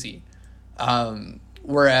easy.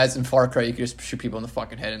 Whereas in Far Cry, you can just shoot people in the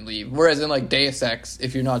fucking head and leave. Whereas in, like, Deus Ex,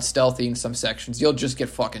 if you're not stealthy in some sections, you'll just get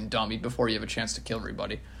fucking dummied before you have a chance to kill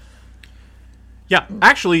everybody. Yeah,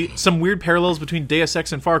 actually, some weird parallels between Deus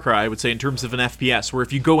Ex and Far Cry, I would say, in terms of an FPS, where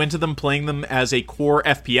if you go into them playing them as a core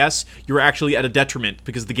FPS, you're actually at a detriment,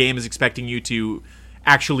 because the game is expecting you to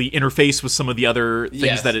actually interface with some of the other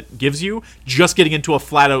things that it gives you. Just getting into a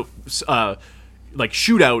flat-out,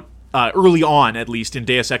 shootout, early on, at least, in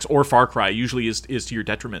Deus Ex or Far Cry, usually is to your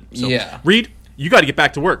detriment. So, Reed, you got to get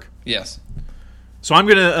back to work. Yes. So I'm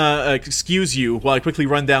going to excuse you while I quickly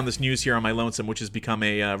run down this news here on my lonesome, which has become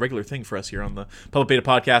a regular thing for us here on the Public Beta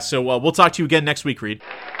Podcast. So we'll talk to you again next week, Reed.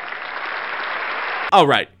 All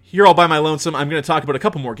right. Here all by my lonesome, I'm going to talk about a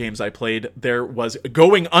couple more games I played. There was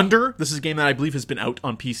Going Under. This is a game that I believe has been out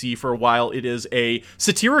on PC for a while. It is a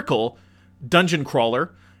satirical dungeon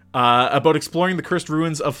crawler about exploring the cursed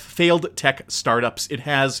ruins of failed tech startups. It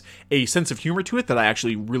has a sense of humor to it that I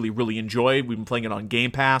actually really, really enjoy. We've been playing it on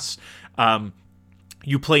Game Pass.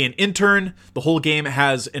 You play an intern. The whole game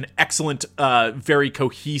has an excellent, very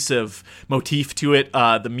cohesive motif to it.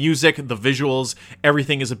 The music, the visuals,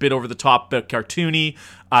 everything is a bit over the top, but cartoony.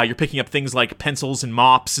 You're picking up things like pencils and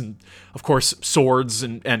mops and, of course, swords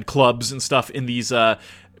and clubs and stuff in these...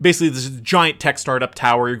 Basically, this is a giant tech startup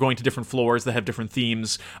tower. You're going to different floors that have different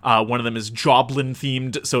themes. One of them is Joblin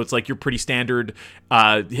themed, so it's like your pretty standard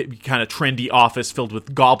kind of trendy office filled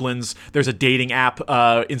with goblins. There's a dating app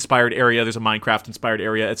inspired area. There's a Minecraft inspired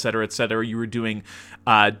area, etc., etc. You were doing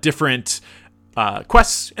different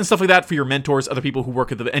quests and stuff like that for your mentors, other people who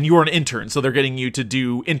work at and you're an intern, so they're getting you to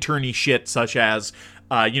do interny shit such as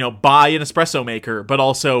buy an espresso maker, but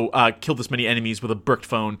also kill this many enemies with a bricked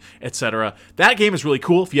phone, etc. That game is really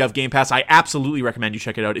cool. If you have Game Pass, I absolutely recommend you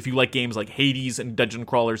check it out. If you like games like Hades and dungeon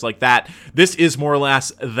crawlers like that, this is more or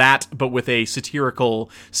less that, but with a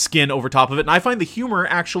satirical skin over top of it. And I find the humor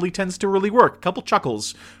actually tends to really work. A couple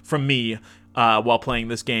chuckles from me while playing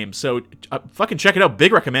this game. So fucking check it out.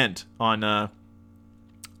 Big recommend on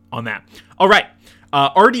that. All right.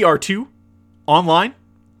 RDR2 online.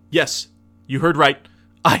 Yes, you heard right.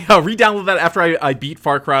 I re-downloaded that after I beat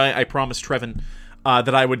Far Cry. I promised Trevin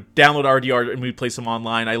that I would download RDR and we'd play some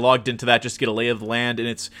online. I logged into that just to get a lay of the land, and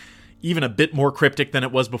it's even a bit more cryptic than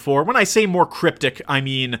it was before. When I say more cryptic, I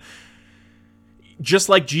mean just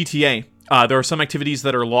like GTA. There are some activities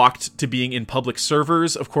that are locked to being in public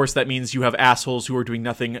servers. Of course, that means you have assholes who are doing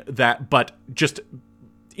nothing but just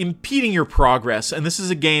impeding your progress. And this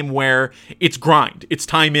is a game where it's grind. It's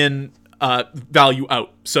time in, value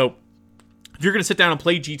out. So if you're going to sit down and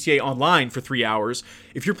play GTA Online for 3 hours,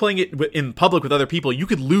 if you're playing it in public with other people, you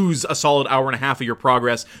could lose a solid hour and a half of your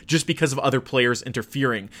progress just because of other players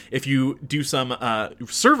interfering. If you do some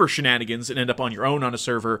server shenanigans and end up on your own on a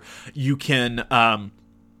server, you can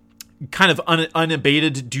kind of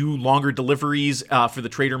unabated do longer deliveries for the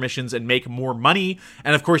trader missions and make more money.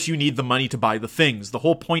 And of course, you need the money to buy the things. The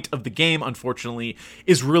whole point of the game, unfortunately,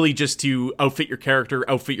 is really just to outfit your character,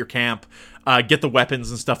 outfit your camp, get the weapons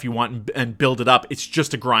and stuff you want and build it up. It's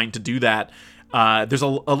just a grind to do that. There's a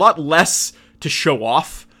lot less to show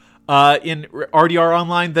off in RDR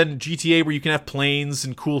Online than GTA, where you can have planes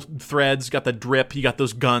and cool threads. You got the drip, you got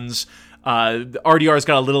those guns. RDR's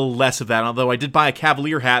got a little less of that, although I did buy a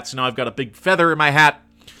Cavalier hat, so now I've got a big feather in my hat,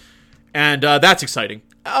 and that's exciting.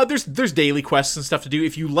 There's daily quests and stuff to do.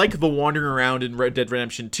 If you like the wandering around in Red Dead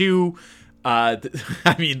Redemption 2,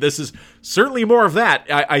 I mean, this is certainly more of that.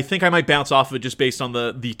 I think I might bounce off of it just based on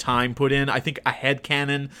the time put in. I think a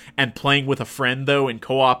headcanon and playing with a friend, though, in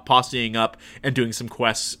co-op, posseing up, and doing some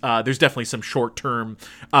quests, there's definitely some short-term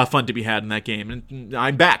fun to be had in that game. And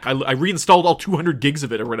I'm back. I reinstalled all 200 gigs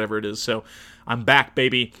of it or whatever it is, so I'm back,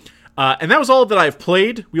 baby. And that was all that I've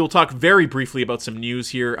played. We will talk very briefly about some news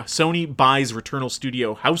here. Sony buys Returnal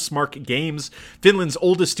studio Housemarque Games. Finland's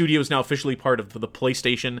oldest studio is now officially part of the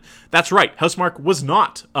PlayStation. That's right, Housemarque was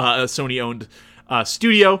not a Sony-owned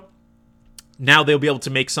studio. Now they'll be able to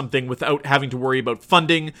make something without having to worry about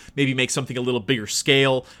funding, maybe make something a little bigger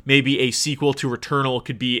scale. Maybe a sequel to Returnal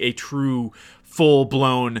could be a true,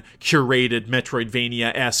 full-blown, curated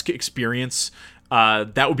Metroidvania-esque experience.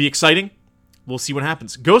 That would be exciting. We'll see what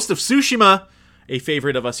happens. Ghost of Tsushima, a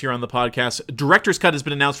favorite of us here on the podcast. Director's Cut has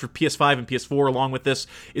been announced for PS5 and PS4. Along with this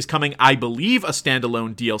is coming, I believe, a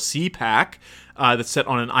standalone DLC pack that's set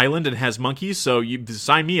on an island and has monkeys. So you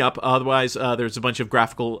sign me up. Otherwise, there's a bunch of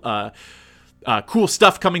graphical cool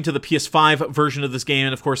stuff coming to the PS5 version of this game.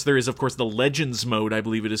 And, of course, there is, the Legends mode, I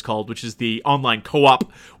believe it is called, which is the online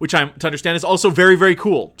co-op, which I'm to understand is also very, very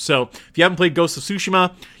cool. So if you haven't played Ghost of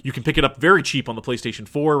Tsushima, you can pick it up very cheap on the PlayStation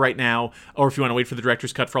 4 right now, or if you want to wait for the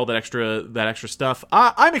Director's Cut for all that extra stuff.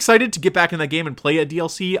 I'm excited to get back in that game and play a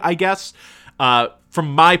DLC, I guess.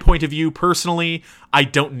 From my point of view, personally, I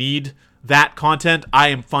don't need that content. I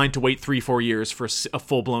am fine to wait 3-4 years for a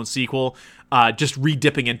full-blown sequel. Just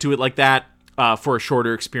re-dipping into it like that, for a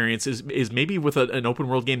shorter experience is maybe with an open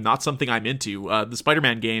world game not something I'm into. The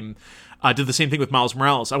Spider-Man game did the same thing with Miles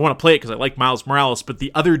Morales. I want to play it because I like Miles Morales, but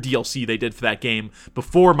the other DLC they did for that game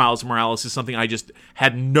before Miles Morales is something I just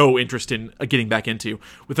had no interest in getting back into.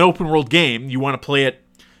 With an open world game, you want to play it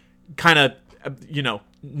kind of,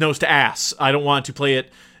 nose to ass. I don't want to play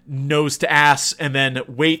it nose to ass and then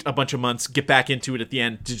wait a bunch of months, get back into it at the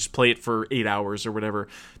end to just play it for 8 hours or whatever.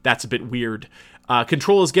 That's a bit weird.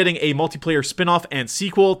 Control is getting a multiplayer spin-off and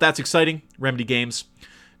sequel. That's exciting. Remedy Games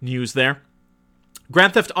news there.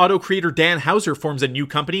 Grand Theft Auto creator Dan Houser forms a new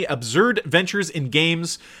company. Absurd Ventures in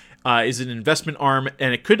Games is an investment arm,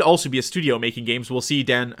 and it could also be a studio making games. We'll see.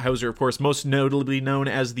 Dan Houser, of course, most notably known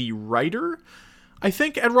as the writer, I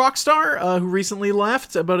think, at Rockstar, who recently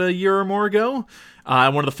left about a year or more ago.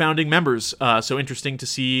 One of the founding members. So interesting to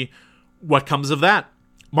see what comes of that.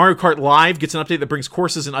 Mario Kart Live gets an update that brings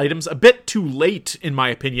courses and items a bit too late, in my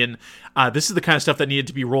opinion. This is the kind of stuff that needed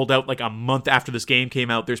to be rolled out like a month after this game came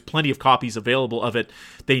out. There's plenty of copies available of it.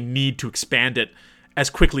 They need to expand it as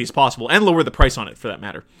quickly as possible and lower the price on it, for that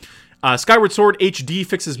matter. Skyward Sword HD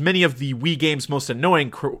fixes many of the Wii game's most annoying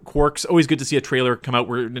quirks. Always good to see a trailer come out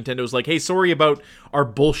where Nintendo's like, hey, sorry about our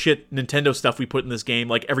bullshit Nintendo stuff we put in this game.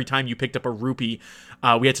 Like, every time you picked up a rupee,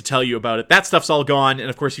 we had to tell you about it. That stuff's all gone. And,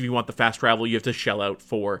 of course, if you want the fast travel, you have to shell out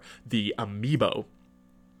for the amiibo.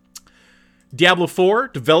 Diablo 4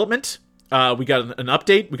 development. We got an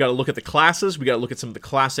update. We got to look at the classes. We got to look at some of the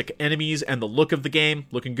classic enemies and the look of the game.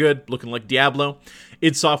 Looking good. Looking like Diablo.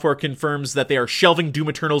 id Software confirms that they are shelving Doom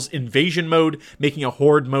Eternal's Invasion mode, making a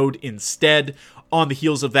Horde mode instead. On the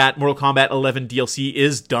heels of that, Mortal Kombat 11 DLC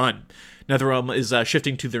is done. NetherRealm is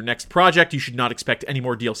shifting to their next project. You should not expect any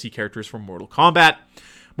more DLC characters from Mortal Kombat.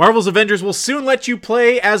 Marvel's Avengers will soon let you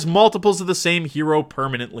play as multiples of the same hero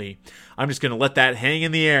permanently. I'm just going to let that hang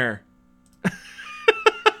in the air.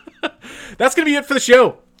 That's going to be it for the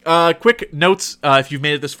show. Quick notes, if you've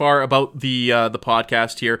made it this far, about the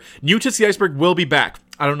podcast here. New Tits the Iceberg will be back.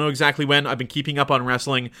 I don't know exactly when. I've been keeping up on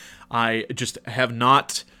wrestling. I just have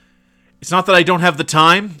not... It's not that I don't have the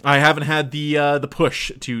time. I haven't had the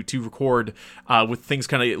push to record with things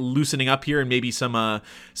kind of loosening up here, and maybe some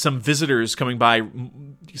visitors coming by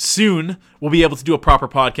soon. We'll be able to do a proper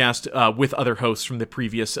podcast with other hosts from the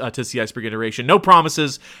previous Tits the Iceberg iteration. No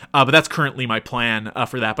promises, but that's currently my plan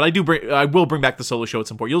for that. But I will bring back the solo show at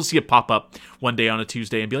some point. You'll see it pop up one day on a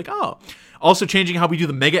Tuesday and be like, oh. Also changing how we do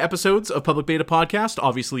the mega episodes of Public Beta Podcast.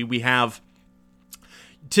 Obviously, we have...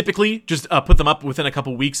 Typically, just put them up within a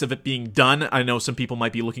couple weeks of it being done. I know some people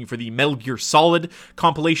might be looking for the Metal Gear Solid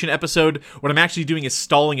compilation episode. What I'm actually doing is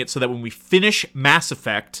stalling it so that when we finish Mass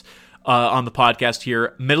Effect on the podcast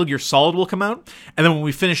here, Metal Gear Solid will come out. And then when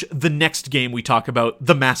we finish the next game we talk about,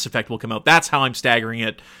 the Mass Effect will come out. That's how I'm staggering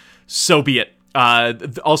it. So be it.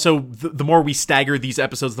 Also, the more we stagger these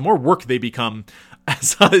episodes, the more work they become.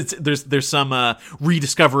 So there's some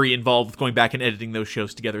rediscovery involved with going back and editing those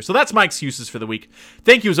shows together. So that's my excuses for the week.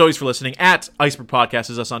 Thank you as always for listening. At Iceberg Podcast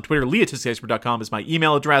is us on Twitter. Leah@iceberg.com is my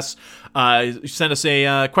email address. Send us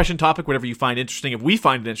a question, topic, whatever you find interesting. If we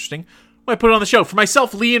find it interesting, might put it on the show. For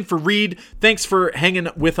myself, Lee, and for Reed, thanks for hanging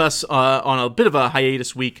with us on a bit of a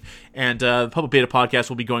hiatus week. And the Public Beta Podcast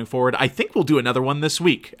will be going forward. I think we'll do another one this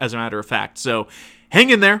week, as a matter of fact. So hang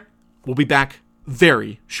in there. We'll be back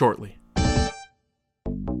very shortly.